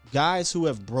guys who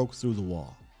have broke through the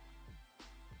wall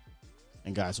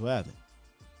and guys who haven't.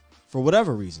 For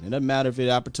whatever reason. It doesn't matter if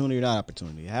it's opportunity or not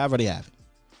opportunity. However they have it.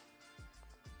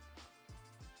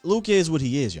 Luke is what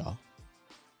he is, y'all.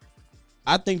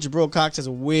 I think Jabril Cox has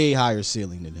a way higher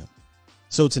ceiling than him.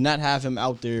 So to not have him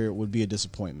out there would be a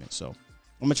disappointment. So I'm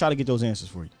going to try to get those answers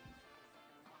for you.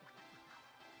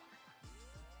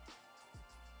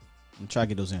 I'm trying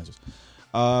to get those answers.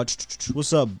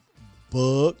 What's up,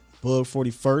 Bug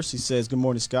 41st? He says, good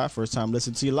morning, Scott. First time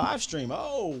listening to your live stream.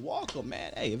 Oh, welcome,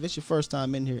 man. Hey, if it's your first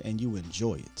time in here and you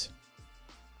enjoy it,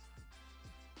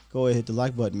 go ahead, hit the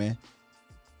like button, man.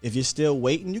 If you're still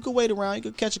waiting, you can wait around. You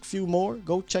can catch a few more.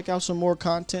 Go check out some more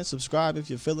content. Subscribe if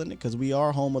you're feeling it, because we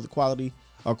are home of the quality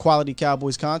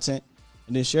Cowboys content.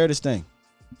 And then share this thing.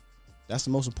 That's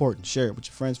the most important. Share it with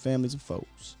your friends, families, and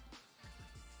foes.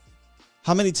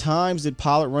 How many times did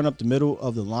Pollard run up the middle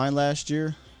of the line last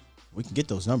year? We can get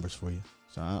those numbers for you.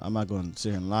 So I'm not going to sit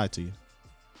here and lie to you.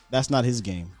 That's not his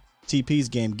game. TP's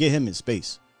game. Get him in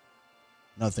space.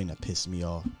 Another thing that pissed me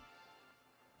off.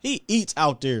 He eats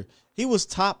out there. He was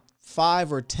top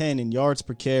 5 or 10 in yards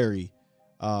per carry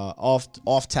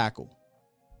off tackle.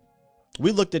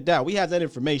 We looked at that. We have that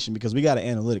information because we got an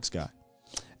analytics guy.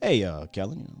 Hey,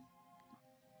 Kellen,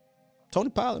 Tony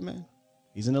Pollard, man.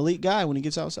 He's an elite guy when he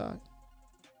gets outside.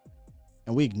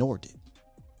 And we ignored it.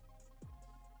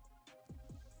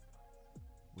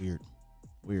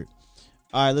 Weird.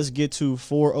 All right, let's get to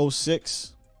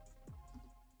 406.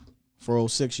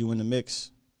 406, you in the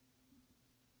mix.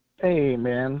 Hey,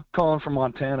 man. Calling from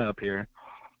Montana up here.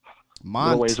 A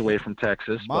little ways away from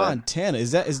Texas. Montana.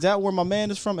 Is that where my man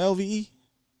is from, LVE?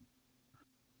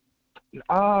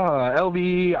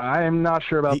 LVE, I'm not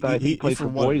sure about that. He played for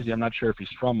Boise. I'm not sure if he's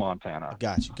from Montana.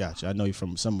 Got you. I know you're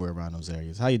from somewhere around those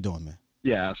areas. How you doing, man?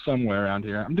 Yeah, somewhere around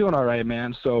here. I'm doing all right,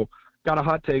 man. So, got a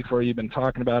hot take for you. You've been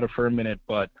talking about it for a minute,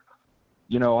 but,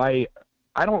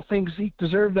 I don't think Zeke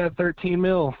deserved that $13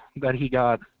 million that he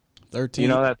got. 13?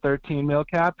 That $13 million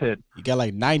cap hit. You got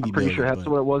like 90 I'm pretty million, sure that's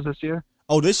what it was this year.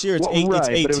 Oh, this year it's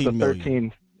 18 million.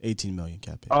 13. 18 million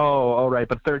cap hit. Oh, all right,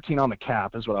 but 13 on the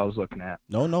cap is what I was looking at.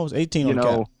 No, it's 18 on the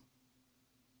cap.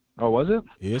 Oh, was it?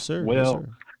 Yes, sir. Well, yes, sir.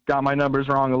 Got my numbers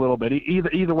wrong a little bit.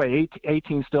 Either way,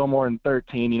 18 still more than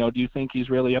 13. Do you think he's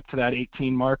really up to that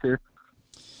 18 marker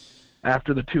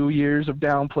after the 2 years of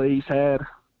downplay he's had?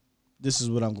 This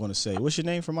is what I'm going to say. What's your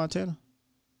name from Montana?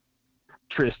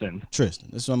 Tristan. This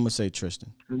is what I'm going to say,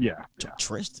 Tristan. Yeah.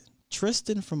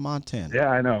 Tristan from Montana. Yeah,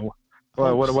 I know.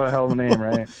 Well, what a hell of a name,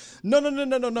 right?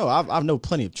 No. I've known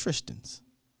plenty of Tristans.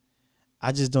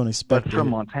 I just don't expect from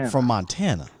Montana. From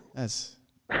Montana. That's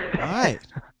all right.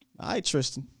 All right,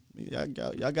 Tristan. Y'all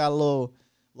got a little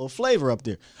flavor up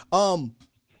there.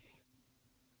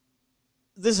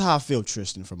 This is how I feel,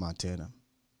 Tristan from Montana.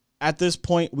 At this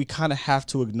point, we kind of have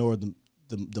to ignore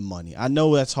the money. I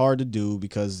know that's hard to do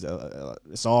because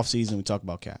it's off season. We talk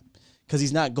about cap because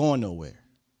he's not going nowhere,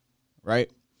 right?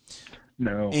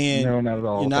 No, not at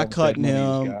all. You're not cutting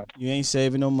him. You ain't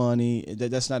saving no money.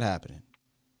 That's not happening.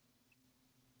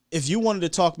 If you wanted to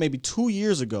talk maybe 2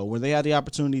 years ago when they had the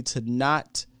opportunity to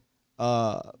not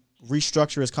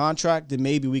restructure his contract, then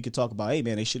maybe we could talk about, hey,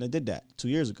 man, they shouldn't have did that 2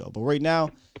 years ago. But right now,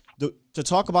 to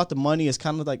talk about the money is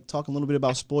kind of like talking a little bit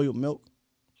about spoiled milk.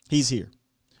 He's here.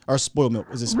 Or spoiled milk.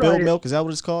 Is it spilled milk? Is that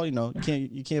what it's called?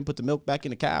 You can't put the milk back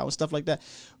in the cow and stuff like that.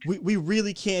 We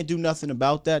really can't do nothing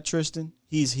about that, Tristan.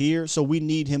 He's here, so we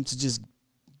need him to just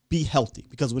be healthy.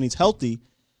 Because when he's healthy,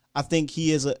 I think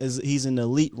he's an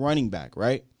elite running back,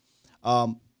 right?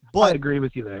 But I agree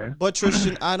with you there. But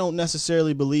Tristan, I don't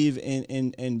necessarily believe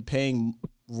in paying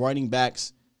running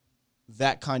backs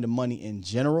that kind of money in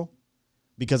general,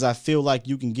 because I feel like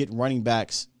you can get running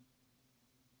backs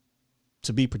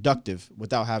to be productive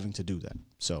without having to do that.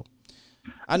 So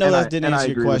I know that didn't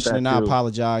answer your question, and I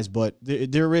apologize, but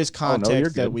there is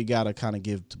context that we got to kind of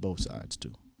give to both sides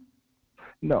too.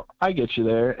 No, I get you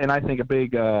there, and I think a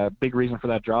big reason for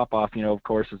that drop off, of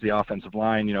course, is the offensive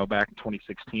line. Back in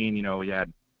 2016, we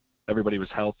had everybody was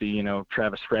healthy.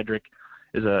 Travis Frederick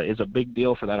is a big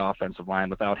deal for that offensive line.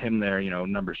 Without him there,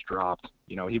 numbers dropped.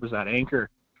 He was that anchor.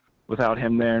 Without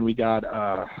him there, and we got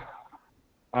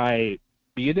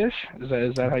Biadish.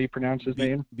 Is that how you pronounce his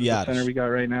name? Biadish. The center we got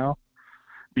right now.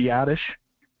 Biadish.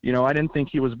 I didn't think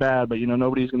he was bad, but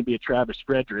nobody's going to be a Travis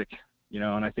Frederick.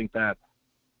 And I think that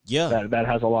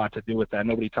has a lot to do with that.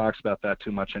 Nobody talks about that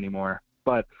too much anymore.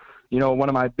 But one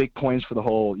of my big points for the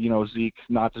whole Zeke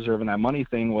not deserving that money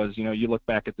thing was you look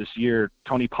back at this year,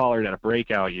 Tony Pollard had a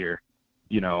breakout year.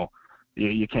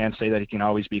 You can't say that he can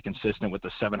always be consistent with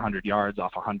the 700 yards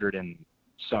off 100 and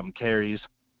some carries.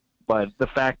 But the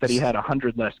fact that he had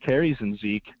 100 less carries than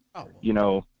Zeke,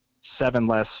 seven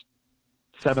less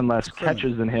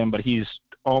catches than him, but he's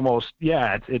almost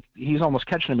he's almost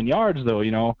catching him in yards though.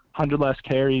 100 less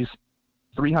carries,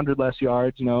 300 less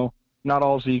yards. Not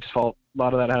all Zeke's fault. A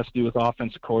lot of that has to do with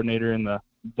offensive coordinator and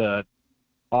the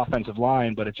offensive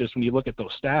line. But it's just when you look at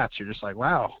those stats, you're just like,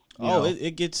 wow.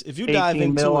 It gets, if you dive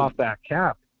into $18 off that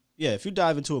cap. Yeah, if you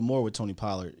dive into it more with Tony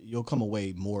Pollard, you'll come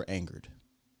away more angered.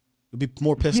 You'll be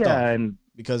more pissed off and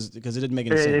because it didn't make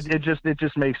any sense. It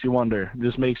just makes you wonder. It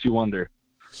just makes you wonder.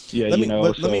 Yeah, let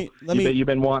me. You've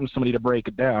been wanting somebody to break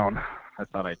it down. I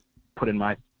thought I'd put in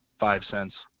my 5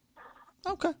 cents.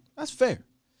 Okay, that's fair.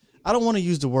 I don't want to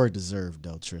use the word deserve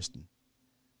though, Tristan,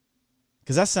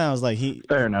 because that sounds like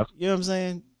fair enough. You know what I'm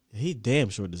saying? He damn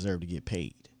sure deserved to get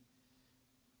paid.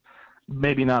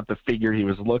 Maybe not the figure he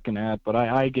was looking at, but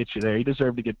I get you there. He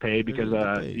deserved to get paid because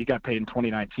he got paid in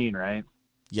 2019, right?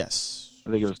 Yes. I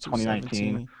think it was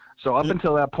 2019. So up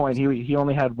until that point, he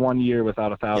only had 1 year without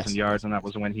 1,000 yards, and that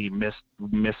was when he missed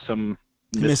some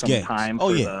time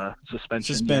for the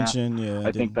suspension. Yeah.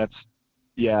 I think that's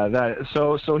that.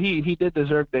 So he did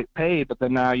deserve to get paid, but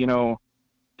then now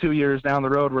 2 years down the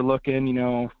road, we're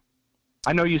looking.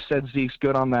 I know you said Zeke's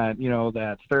good on that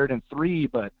that 3rd and 3,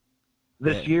 but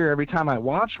this year, every time I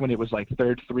watched when it was like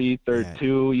 3rd 3, 3rd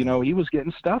 2, he was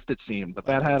getting stuffed, it seemed. But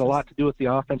that had a lot to do with the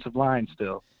offensive line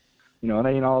still. It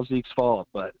ain't all Zeke's fault,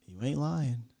 but you ain't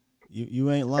lying.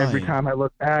 You ain't lying. Every time I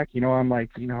look back, I'm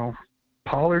like,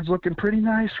 Pollard's looking pretty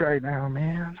nice right now,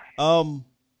 man.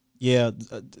 Yeah,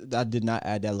 I did not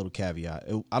add that little caveat.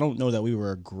 I don't know that we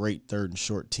were a great third and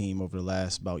short team over the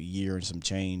last about year and some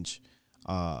change.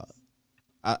 I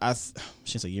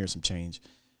shouldn't say year and some change.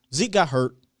 Zeke got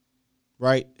hurt,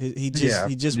 right? He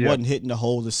just wasn't hitting the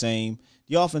hole the same.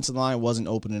 The offensive line wasn't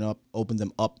opened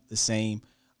them up the same.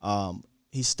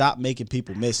 He stopped making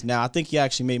people miss. Now I think he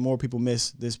actually made more people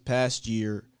miss this past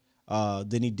year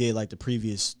than he did like the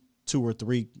previous 2 or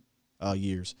 3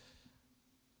 years.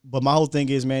 But my whole thing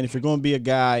is, man, if you're going to be a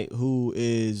guy who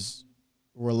is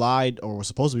relied or was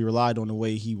supposed to be relied on the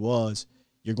way he was,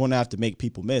 you're going to have to make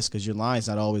people miss because your line's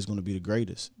not always going to be the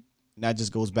greatest. And that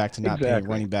just goes back to not paying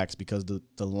running backs because the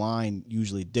line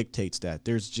usually dictates that.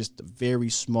 There's just a very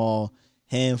small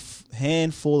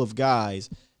handful of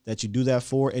guys that you do that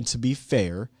for. And to be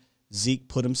fair, Zeke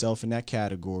put himself in that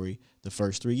category the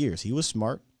first 3 years. He was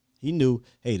smart. He knew,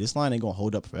 hey, this line ain't going to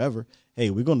hold up forever. Hey,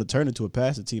 we're going to turn into a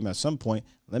passing team at some point.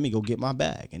 Let me go get my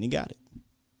bag. And he got it.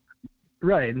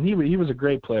 Right. And he was a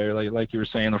great player, like you were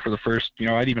saying, for the first,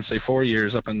 I'd even say 4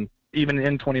 years even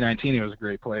in 2019, he was a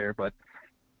great player. But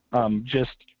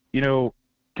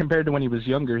compared to when he was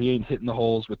younger, he ain't hitting the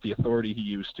holes with the authority he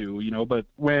used to, But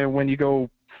when you go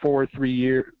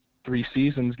 3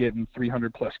 seasons getting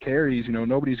 300-plus carries,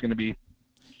 nobody's going to be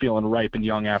feeling ripe and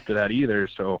young after that either.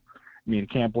 So,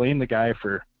 can't blame the guy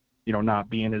for, not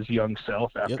being his young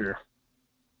self after,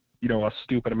 a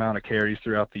stupid amount of carries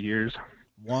throughout the years.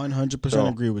 100%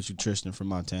 agree with you, Tristan from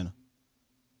Montana.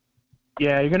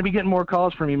 Yeah, you're going to be getting more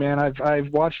calls from me, man.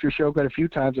 I've watched your show quite a few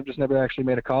times. I've just never actually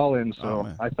made a call in. So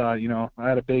I thought, I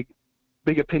had a big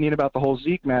opinion about the whole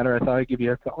Zeke matter. I thought I'd give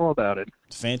you a call about it.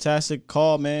 Fantastic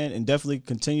call, man, and definitely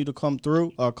continue to call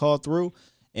through,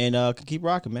 and keep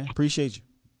rocking, man. Appreciate you.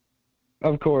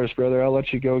 Of course, brother. I'll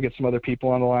let you go get some other people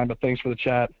on the line, but thanks for the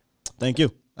chat. Thank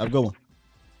you. Have a good one.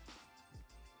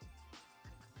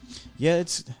 Yeah,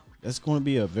 that's going to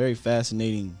be a very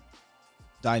fascinating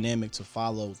dynamic to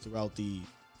follow throughout the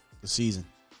season.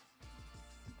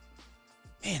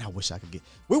 Man, I wish I could get.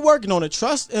 We're working on it.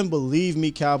 Trust and believe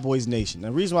me, Cowboys Nation.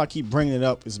 The reason why I keep bringing it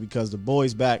up is because the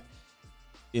boys back,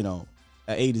 at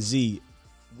A to Z,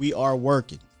 we are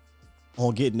working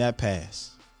on getting that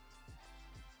pass.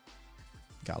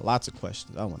 Got lots of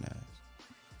questions I want to ask.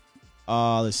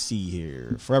 Let's see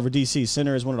here. Forever DC,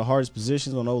 center is one of the hardest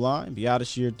positions on O-line.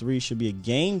 Biotis year 3 should be a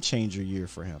game changer year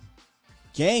for him.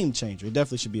 Game changer. It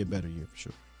definitely should be a better year for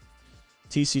sure.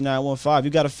 TC915, you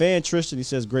got a fan, Tristan. He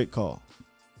says, great call.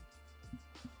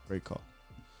 Great call.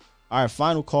 All right,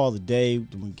 final call of the day.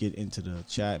 Then we get into the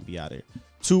chat and be out of here.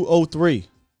 203.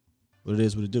 What it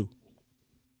is, what it do.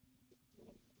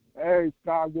 Hey,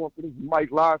 Skywalker, this is Mike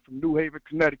Lowry from New Haven,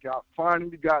 Connecticut. I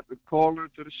finally got the caller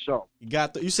to the show.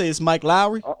 You say it's Mike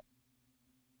Lowry?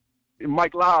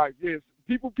 Mike Lowry, yes.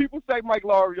 People say Mike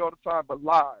Lowry all the time, but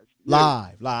live.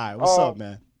 Live. What's up,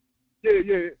 man?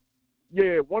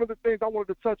 Yeah. One of the things I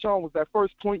wanted to touch on was that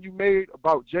first point you made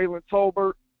about Jalen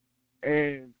Tolbert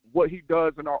and what he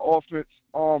does in our offense.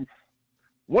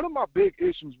 One of my big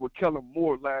issues with Kellen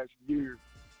Moore last year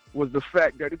was the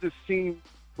fact that it just seemed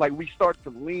like we started to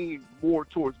lean more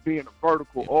towards being a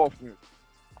vertical offense.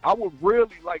 I would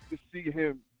really like to see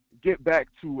him get back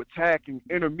to attacking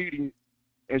intermediate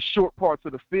and short parts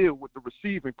of the field with the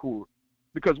receiving core.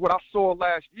 Because what I saw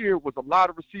last year was a lot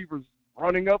of receivers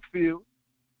running upfield,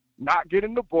 not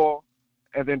getting the ball,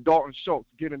 and then Dalton Schultz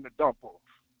getting the dump off,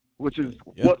 which is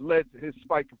what led to his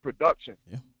spike in production.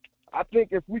 Yeah. I think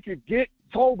if we could get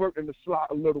Tolbert in the slot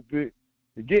a little bit,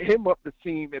 and get him up the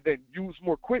seam, and then use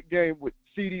more quick game with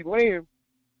CeeDee Lamb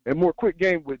and more quick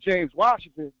game with James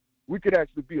Washington, we could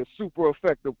actually be a super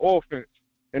effective offense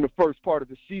in the first part of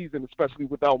the season, especially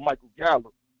without Michael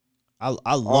Gallup. I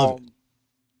love it.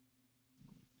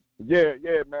 Yeah,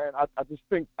 man. I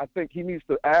think he needs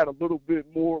to add a little bit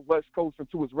more West Coast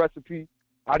into his recipe.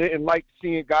 I didn't like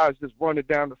seeing guys just running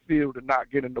down the field and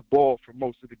not getting the ball for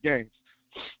most of the games.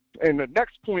 And the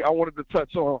next point I wanted to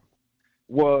touch on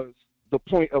was the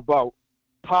point about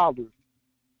Pollard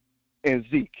and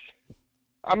Zeke.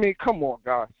 I mean, come on,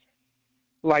 guys.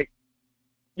 Like,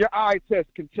 your eye test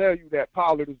can tell you that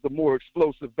Pollard is the more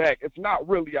explosive back. It's not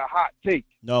really a hot take.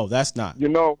 No, that's not.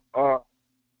 There's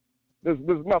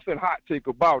nothing hot take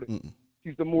about it. Mm-mm.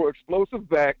 He's the more explosive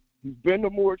back. He's been the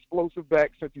more explosive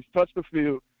back since he's touched the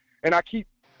field. And I keep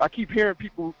hearing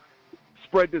people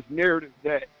spread this narrative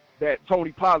that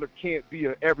Tony Pollard can't be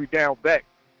an every down back.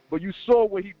 But you saw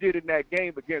what he did in that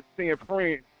game against San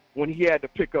Fran when he had to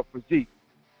pick up for Zeke.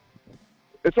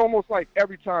 it's almost like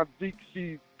every time Zeke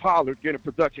sees Pollard getting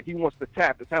production, he wants to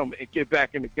tap his helmet and get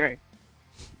back in the game.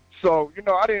 So,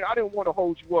 I didn't want to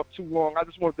hold you up too long. I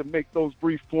just wanted to make those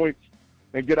brief points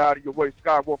and get out of your way,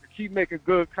 Skywalker. Keep making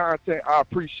good content. I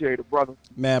appreciate it, brother.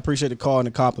 Man, I appreciate the call and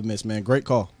the compliments, man. Great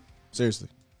call. Seriously.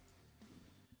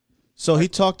 So he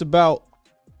talked about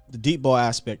the deep ball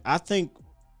aspect. I think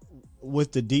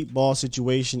with the deep ball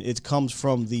situation, it comes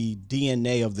from the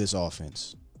DNA of this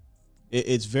offense.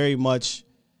 It's very much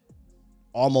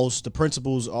almost, the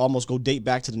principles almost date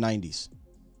back to the 90s,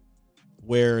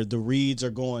 where the reads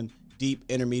are going deep,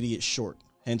 intermediate, short.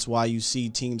 Hence why you see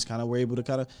teams kind of were able to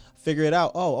kind of figure it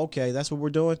out. Oh, okay, that's what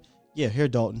we're doing. Yeah, here,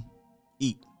 Dalton,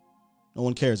 eat. No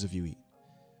one cares if you eat.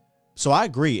 So I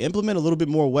agree. Implement a little bit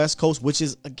more West Coast, which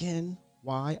is, again,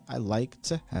 why I like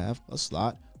to have a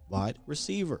slot wide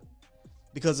receiver.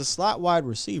 Because a slot wide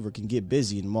receiver can get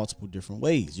busy in multiple different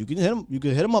ways. You can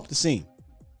hit him up the seam.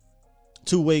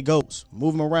 Two-way goes.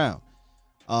 Move him around.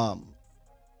 And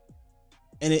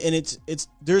it's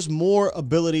there's more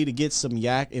ability to get some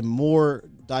yak and more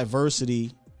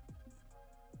diversity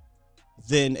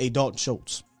than a Dalton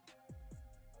Schultz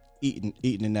eating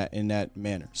in that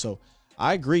manner. So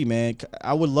I agree, man.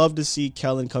 I would love to see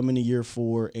Kellen come into year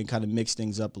 4 and kind of mix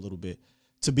things up a little bit.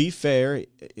 To be fair,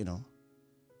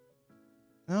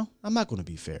 no, I'm not going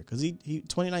to be fair because he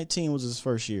 2019 was his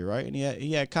first year, right? And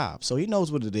he had Cobb, so he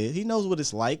knows what it is. He knows what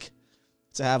it's like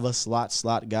to have a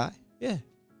slot guy. Yeah.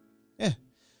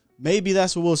 Maybe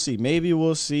that's what we'll see. Maybe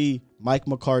we'll see Mike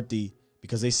McCarthy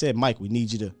because they said, Mike, we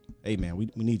need you to. Hey man,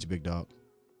 we need you, big dog.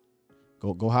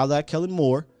 Go holler at Kellen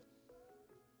Moore.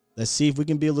 Let's see if we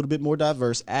can be a little bit more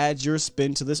diverse. Add your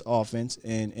spin to this offense,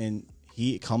 and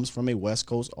he comes from a West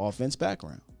Coast offense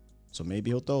background, so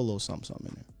maybe he'll throw a little something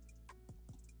in there.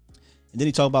 And then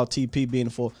he talked about TP being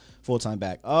a full-time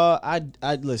back. I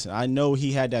listen, I know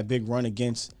he had that big run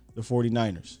against the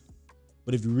 49ers.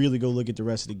 But if you really go look at the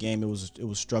rest of the game, it was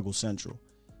struggle central.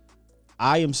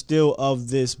 I am still of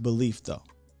this belief, though.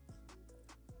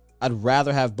 I'd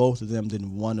rather have both of them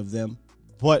than one of them.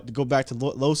 But to go back to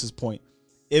Los's point,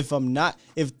 if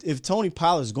Tony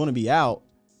Pollard is going to be out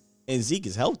and Zeke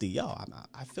is healthy,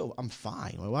 I feel I'm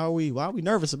fine. Why are we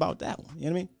nervous about that one? You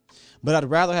know what I mean? But I'd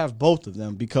rather have both of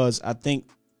them because I think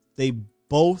they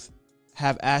both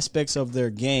have aspects of their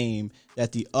game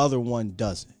that the other one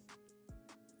doesn't.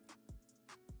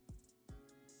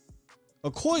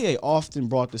 Okoye often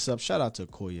brought this up. Shout out to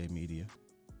Okoye Media,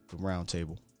 the round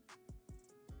table.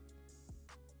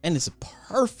 And it's a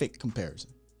perfect comparison.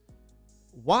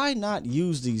 Why not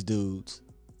use these dudes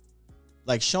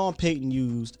like Sean Payton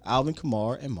used Alvin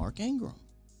Kamara and Mark Ingram?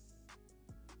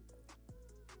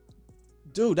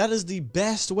 Dude, that is the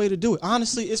best way to do it.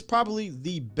 Honestly, it's probably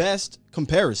the best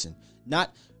comparison.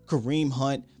 Not Kareem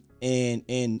Hunt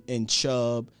and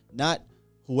Chubb, not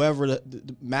whoever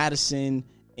the Madison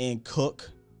and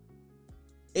Cook.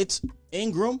 It's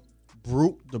Ingram,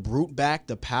 the brute back,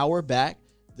 the power back,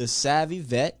 the savvy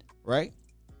vet, right?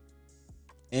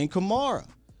 And Kamara,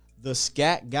 the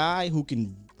scat guy who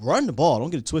can run the ball. Don't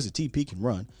get it twisted. TP can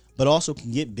run, but also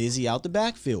can get busy out the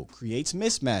backfield, creates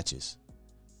mismatches.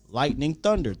 Lightning,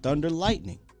 thunder, thunder,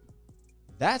 lightning.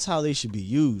 That's how they should be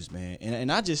used, man. And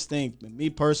I just think, me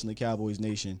personally, Cowboys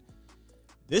Nation,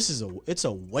 it's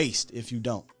a waste if you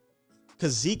don't.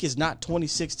 Because Zeke is not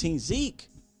 2016 Zeke.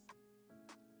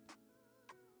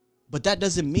 But that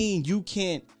doesn't mean you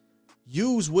can't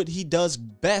use what he does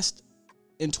best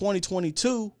in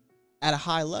 2022 at a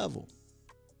high level.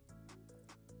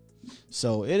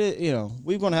 So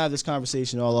we're going to have this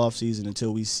conversation all off season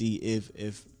until we see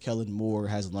if Kellen Moore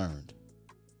has learned.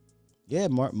 Yeah,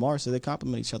 Mar said they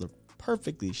compliment each other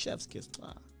perfectly. Chef's kiss.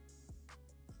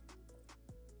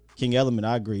 King Element,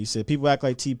 I agree. He said people act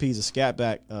like TP's a scat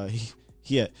back.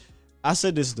 Yeah, I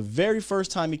said this the very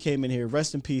first time he came in here.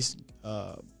 Rest in peace,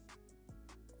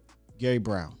 Gary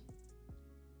Brown,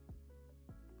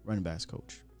 running backs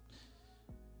coach.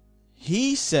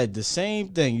 He said the same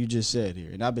thing you just said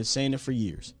here, and I've been saying it for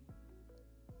years.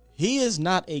 He is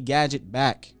not a gadget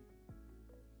back.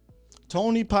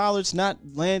 Tony Pollard's not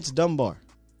Lance Dunbar.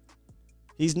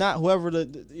 He's not whoever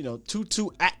Tutu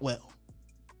Atwell.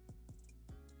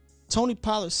 Tony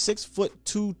Pollard's 6'2",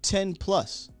 210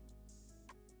 plus.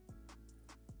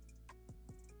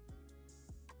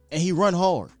 And he run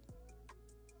hard.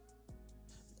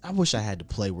 I wish I had to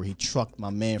play where he trucked my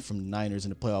man from the Niners in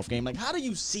the playoff game. Like, how do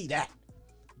you see that?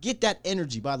 Get that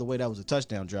energy. By the way, that was a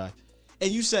touchdown drive. And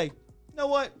you say, you know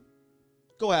what?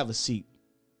 Go have a seat,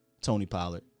 Tony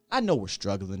Pollard. I know we're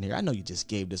struggling here. I know you just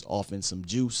gave this offense some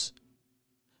juice.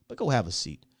 But go have a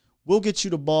seat. We'll get you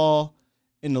the ball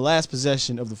in the last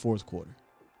possession of the fourth quarter.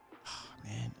 Oh,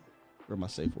 Man, where's my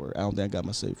safe word? I don't think I got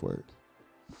my safe word.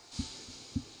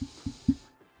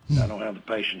 I don't have the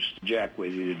patience to jack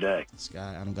with you today.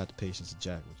 Sky, I don't got the patience to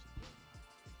jack with you.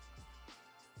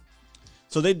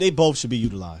 So they both should be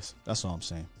utilized. That's all I'm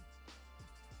saying.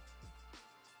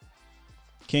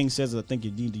 King says, I think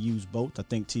you need to use both. I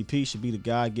think TP should be the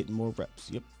guy getting more reps.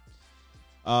 Yep.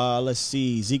 Let's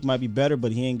see. Zeke might be better,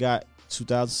 but he ain't got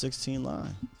 2016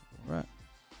 line. All right.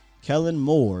 Kellen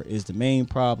Moore is the main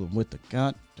problem with the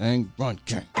goddamn run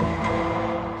game.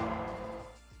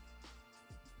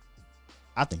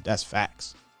 I think that's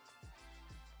facts.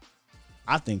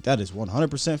 I think that is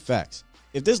 100% facts.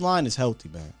 If this line is healthy,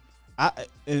 man, and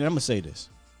I'm going to say this.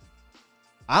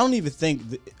 I don't even think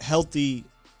the healthy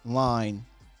line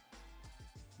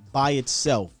by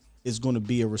itself is going to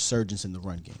be a resurgence in the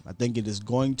run game. I think it is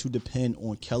going to depend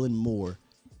on Kellen Moore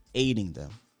aiding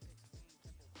them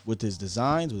with his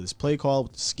designs, with his play call,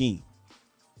 with the scheme.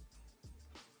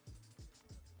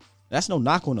 That's no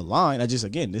knock on the line.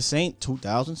 This ain't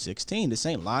 2016. This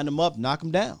ain't line them up, knock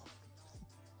them down.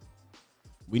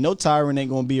 We know Tyron ain't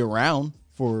going to be around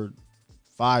for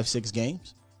 5-6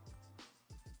 games.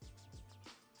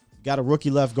 Got a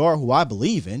rookie left guard who I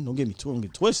believe in. Don't get me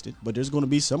twisted, but there's going to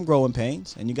be some growing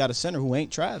pains, and you got a center who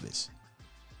ain't Travis.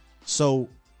 So,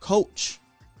 coach,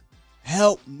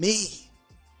 help me.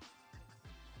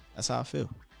 That's how I feel.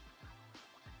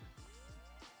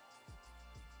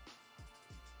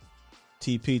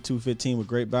 TP 215 with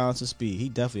great balance and speed. He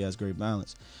definitely has great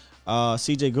balance.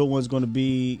 CJ Goodwin's going to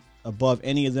be above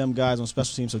any of them guys on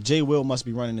special teams. So Jay Will must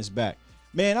be running this back.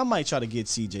 Man, I might try to get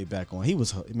CJ back on. He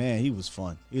was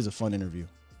fun. He was a fun interview.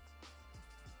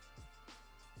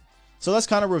 So let's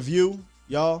kind of review,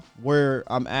 y'all, where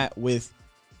I'm at with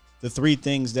the 3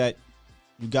 things that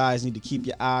you guys need to keep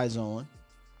your eyes on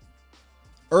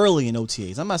early in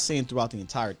OTAs. I'm not saying throughout the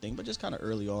entire thing, but just kind of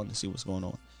early on to see what's going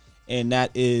on. And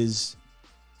that is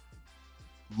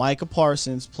Micah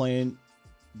Parsons playing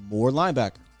more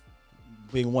linebacker,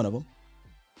 being one of them.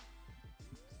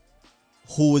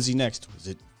 Who is he next to? Is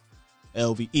it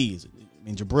LVE?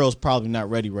 Jabril's probably not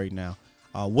ready right now.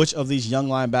 Which of these young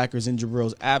linebackers in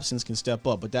Jabril's absence can step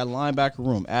up? But that linebacker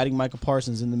room, adding Micah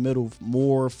Parsons in the middle,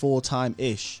 more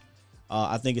full-time-ish,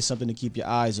 I think is something to keep your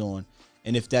eyes on.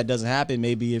 And if that doesn't happen,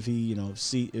 maybe if he,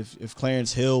 if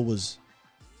Clarence Hill was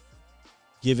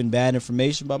given bad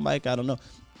information about Mike, I don't know.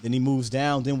 Then he moves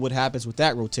down. Then what happens with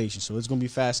that rotation? So it's going to be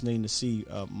fascinating to see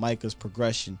Micah's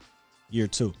progression year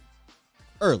 2.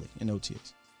 Early in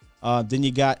OTAs. Then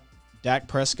you got Dak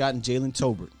Prescott and Jalen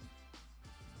Tolbert.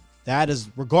 That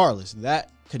is, regardless, that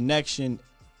connection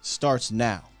starts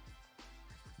now.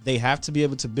 They have to be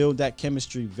able to build that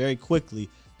chemistry very quickly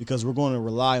because we're going to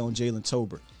rely on Jalen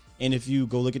Tolbert. And if you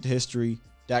go look at the history,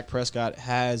 Dak Prescott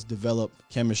has developed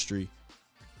chemistry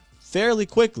fairly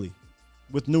quickly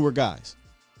with newer guys.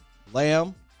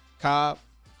 Lamb, Cobb,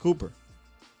 Cooper.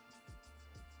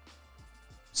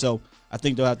 So I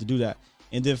think they'll have to do that.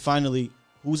 And then finally,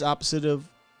 who's opposite of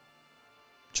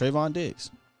Trayvon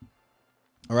Diggs?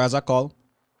 Or as I call him,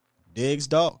 Diggs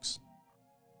Dogs.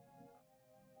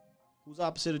 Who's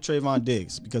opposite of Trayvon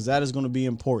Diggs? Because that is going to be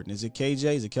important. Is it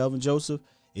KJ? Is it Kelvin Joseph?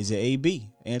 Is it AB?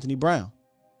 Anthony Brown?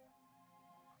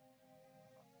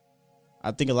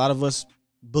 I think a lot of us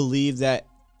believe that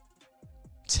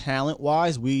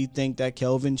talent-wise, we think that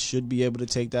Kelvin should be able to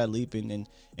take that leap and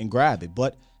grab it.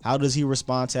 But how does he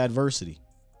respond to adversity?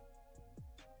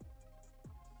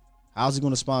 How's he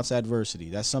going to respond to adversity?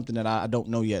 That's something that I don't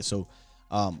know yet. So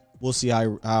we'll see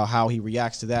how he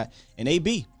reacts to that. And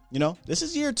AB, this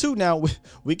is year 2 now.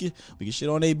 We can shit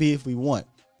on AB if we want.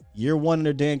 Year 1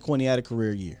 under Dan Quinn, he had a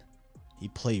career year. He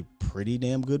played pretty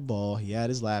damn good ball. He had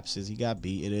his lapses. He got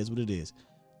beat. It is what it is.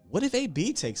 What if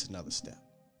AB takes another step?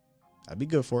 That'd be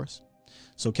good for us.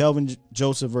 So Kelvin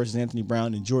Joseph versus Anthony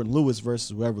Brown and Jordan Lewis versus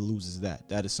whoever loses that.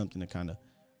 That is something to kind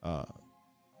of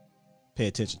pay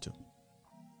attention to.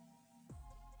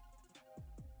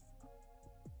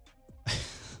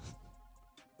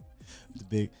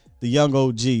 The young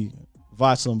OG,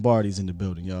 Voch Lombardi's in the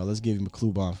building, y'all. Let's give him a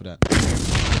clue bomb for that.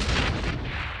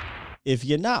 If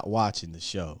you're not watching the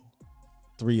show,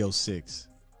 306,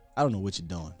 I don't know what you're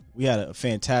doing. We had a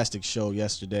fantastic show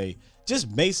yesterday.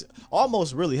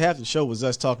 Almost really half the show was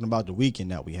us talking about the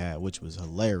weekend that we had, which was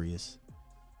hilarious.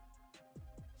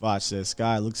 Voch says,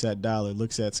 Sky looks at Dollar,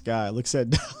 looks at Sky, looks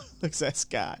at Dollar, looks at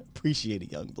Sky. Appreciate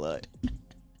it, young blood.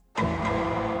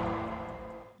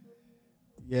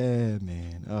 Yeah,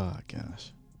 man. Oh,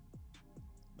 gosh.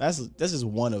 This is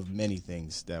one of many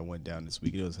things that went down this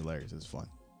week. It was hilarious. It was fun.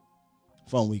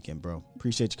 Fun weekend, bro.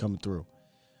 Appreciate you coming through.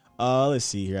 Let's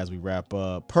see here as we wrap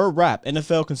up. Per Rap,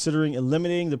 NFL considering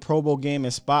eliminating the Pro Bowl game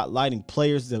and spotlighting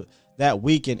players that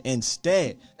weekend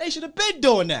instead. They should have been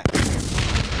doing that.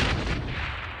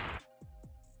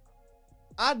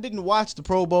 I didn't watch the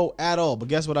Pro Bowl at all, but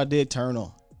guess what I did turn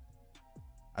on?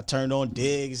 I turned on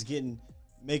Diggs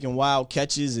making wild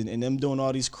catches and them doing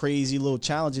all these crazy little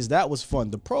challenges. That was fun.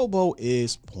 The Pro Bowl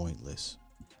is pointless.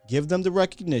 Give them the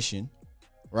recognition,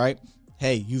 right?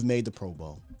 Hey, you've made the Pro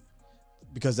Bowl.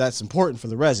 Because that's important for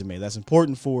the resume. That's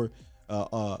important for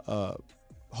Hall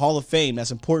of Fame.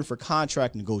 That's important for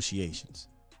contract negotiations.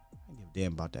 I don't give a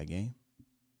damn about that game.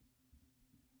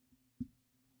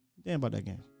 Damn about that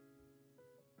game.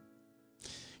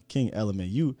 King Element,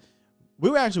 we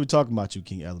were actually talking about you,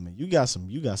 King Element. You got some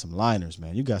liners,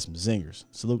 man. You got some zingers.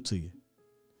 Salute to you.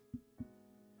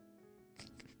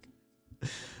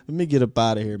 Let me get up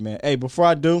out of here, man. Hey, before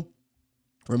I do,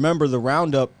 remember the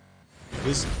roundup.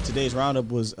 Today's roundup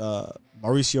was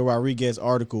Mauricio Rodriguez's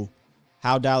article,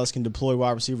 How Dallas Can Deploy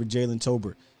Wide Receiver Jalen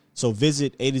Tolbert. So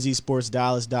visit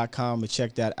A2ZSportsDallas.com and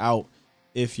check that out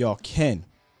if y'all can.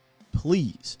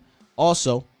 Please.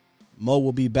 Also, Mo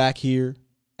will be back here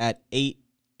at 8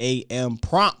 a.m.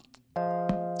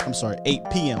 8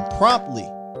 p.m. promptly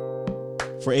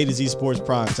for A to Z Sports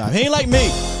Prime Time. He ain't like me.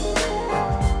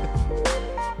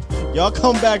 Y'all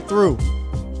come back through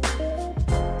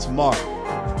tomorrow.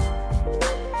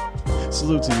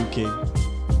 Salute to you, King.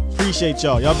 Appreciate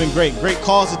y'all. Y'all been great. Great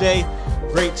calls today.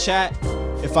 Great chat.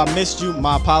 If I missed you,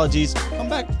 my apologies. Come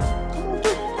back. Come on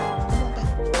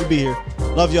back. We'll be here.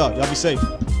 Love y'all. Y'all be safe.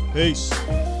 Peace.